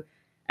know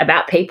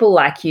about people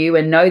like you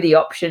and know the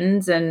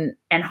options and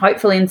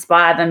hopefully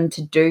inspire them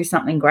to do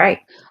something great.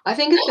 I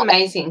think it's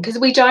amazing because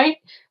we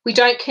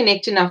don't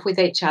connect enough with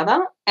each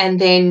other, and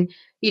then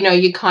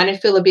you kind of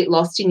feel a bit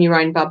lost in your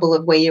own bubble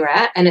of where you're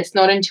at, and it's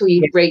not until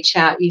you reach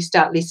out, you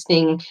start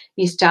listening,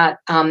 you start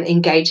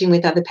engaging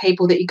with other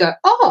people that you go,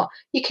 oh,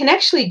 you can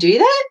actually do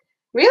that?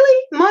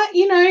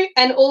 Really?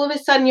 And all of a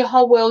sudden your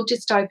whole world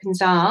just opens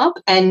up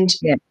and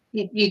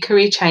your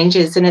career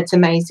changes, and it's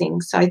amazing.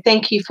 So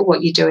thank you for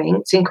what you're doing.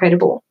 It's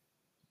incredible.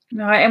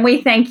 No, and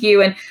we thank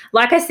you. And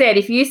like I said,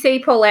 if you see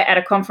Paulette at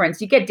a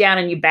conference, you get down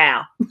and you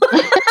bow.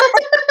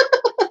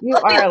 You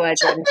are a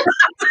legend.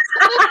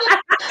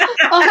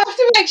 I'll have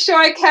to make sure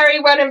I carry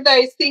one of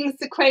those things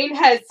the Queen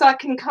has so I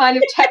can kind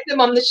of tap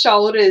them on the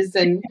shoulders.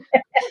 And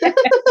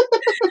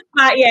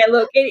yeah,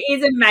 look, it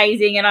is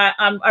amazing, and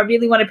I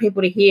really wanted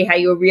people to hear how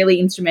you were really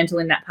instrumental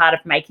in that part of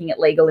making it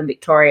legal in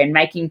Victoria and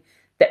making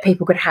that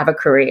people could have a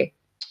career.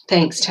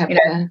 Thanks,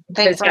 Tabitha.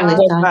 Thanks,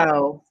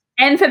 Melissa.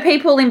 And for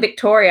people in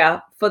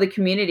Victoria, for the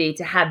community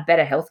to have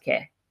better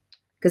healthcare,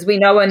 because we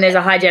know when there's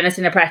a hygienist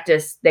in a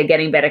practice, they're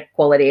getting better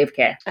quality of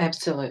care.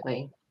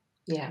 Absolutely.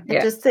 Yeah.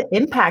 And just the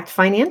impact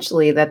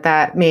financially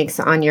that makes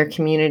on your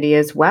community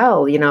as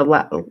well.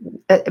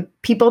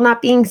 People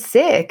not being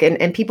sick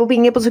and people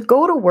being able to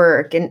go to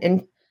work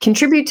and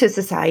contribute to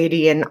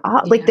society and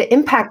like the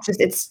impact,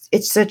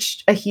 it's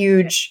such a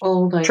huge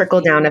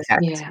trickle down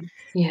effect.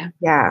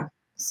 Yeah.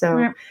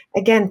 So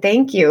again,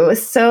 thank you. It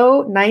was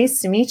so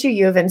nice to meet you.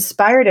 You have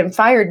inspired and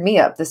fired me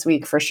up this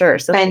week for sure.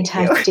 So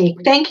fantastic.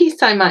 Thank you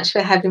so much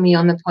for having me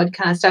on the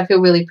podcast. I feel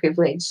really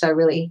privileged. So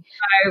really,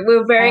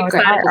 we're very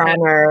excited.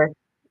 Honor.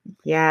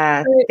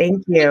 Yeah.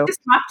 Thank you.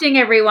 Disrupting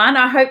everyone.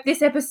 I hope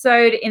this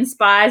episode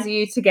inspires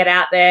you to get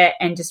out there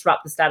and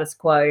disrupt the status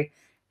quo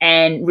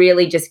and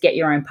really just get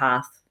your own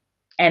path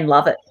and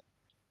love it.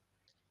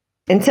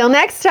 Until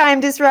next time,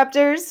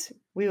 disruptors,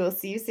 we will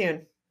see you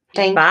soon.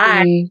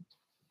 Bye. You.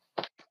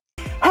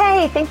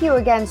 Hey, thank you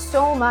again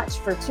so much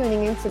for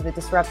tuning into the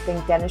Disrupting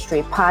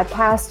Dentistry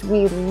podcast.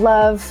 We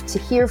love to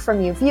hear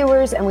from you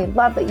viewers, and we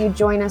love that you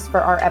join us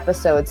for our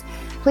episodes.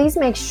 Please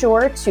make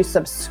sure to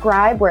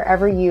subscribe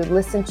wherever you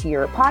listen to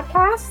your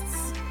podcasts.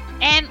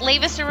 And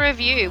leave us a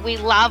review. We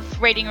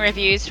love reading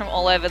reviews from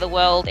all over the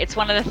world. It's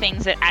one of the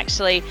things that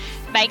actually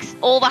makes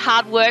all the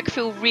hard work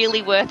feel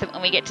really worth it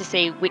when we get to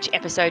see which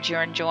episodes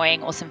you're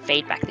enjoying or some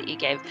feedback that you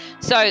give.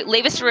 So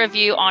leave us a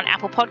review on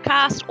Apple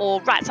Podcast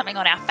or write something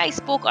on our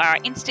Facebook or our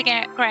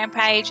Instagram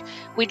page.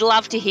 We'd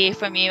love to hear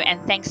from you,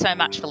 and thanks so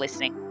much for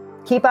listening.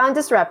 Keep on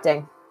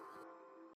disrupting.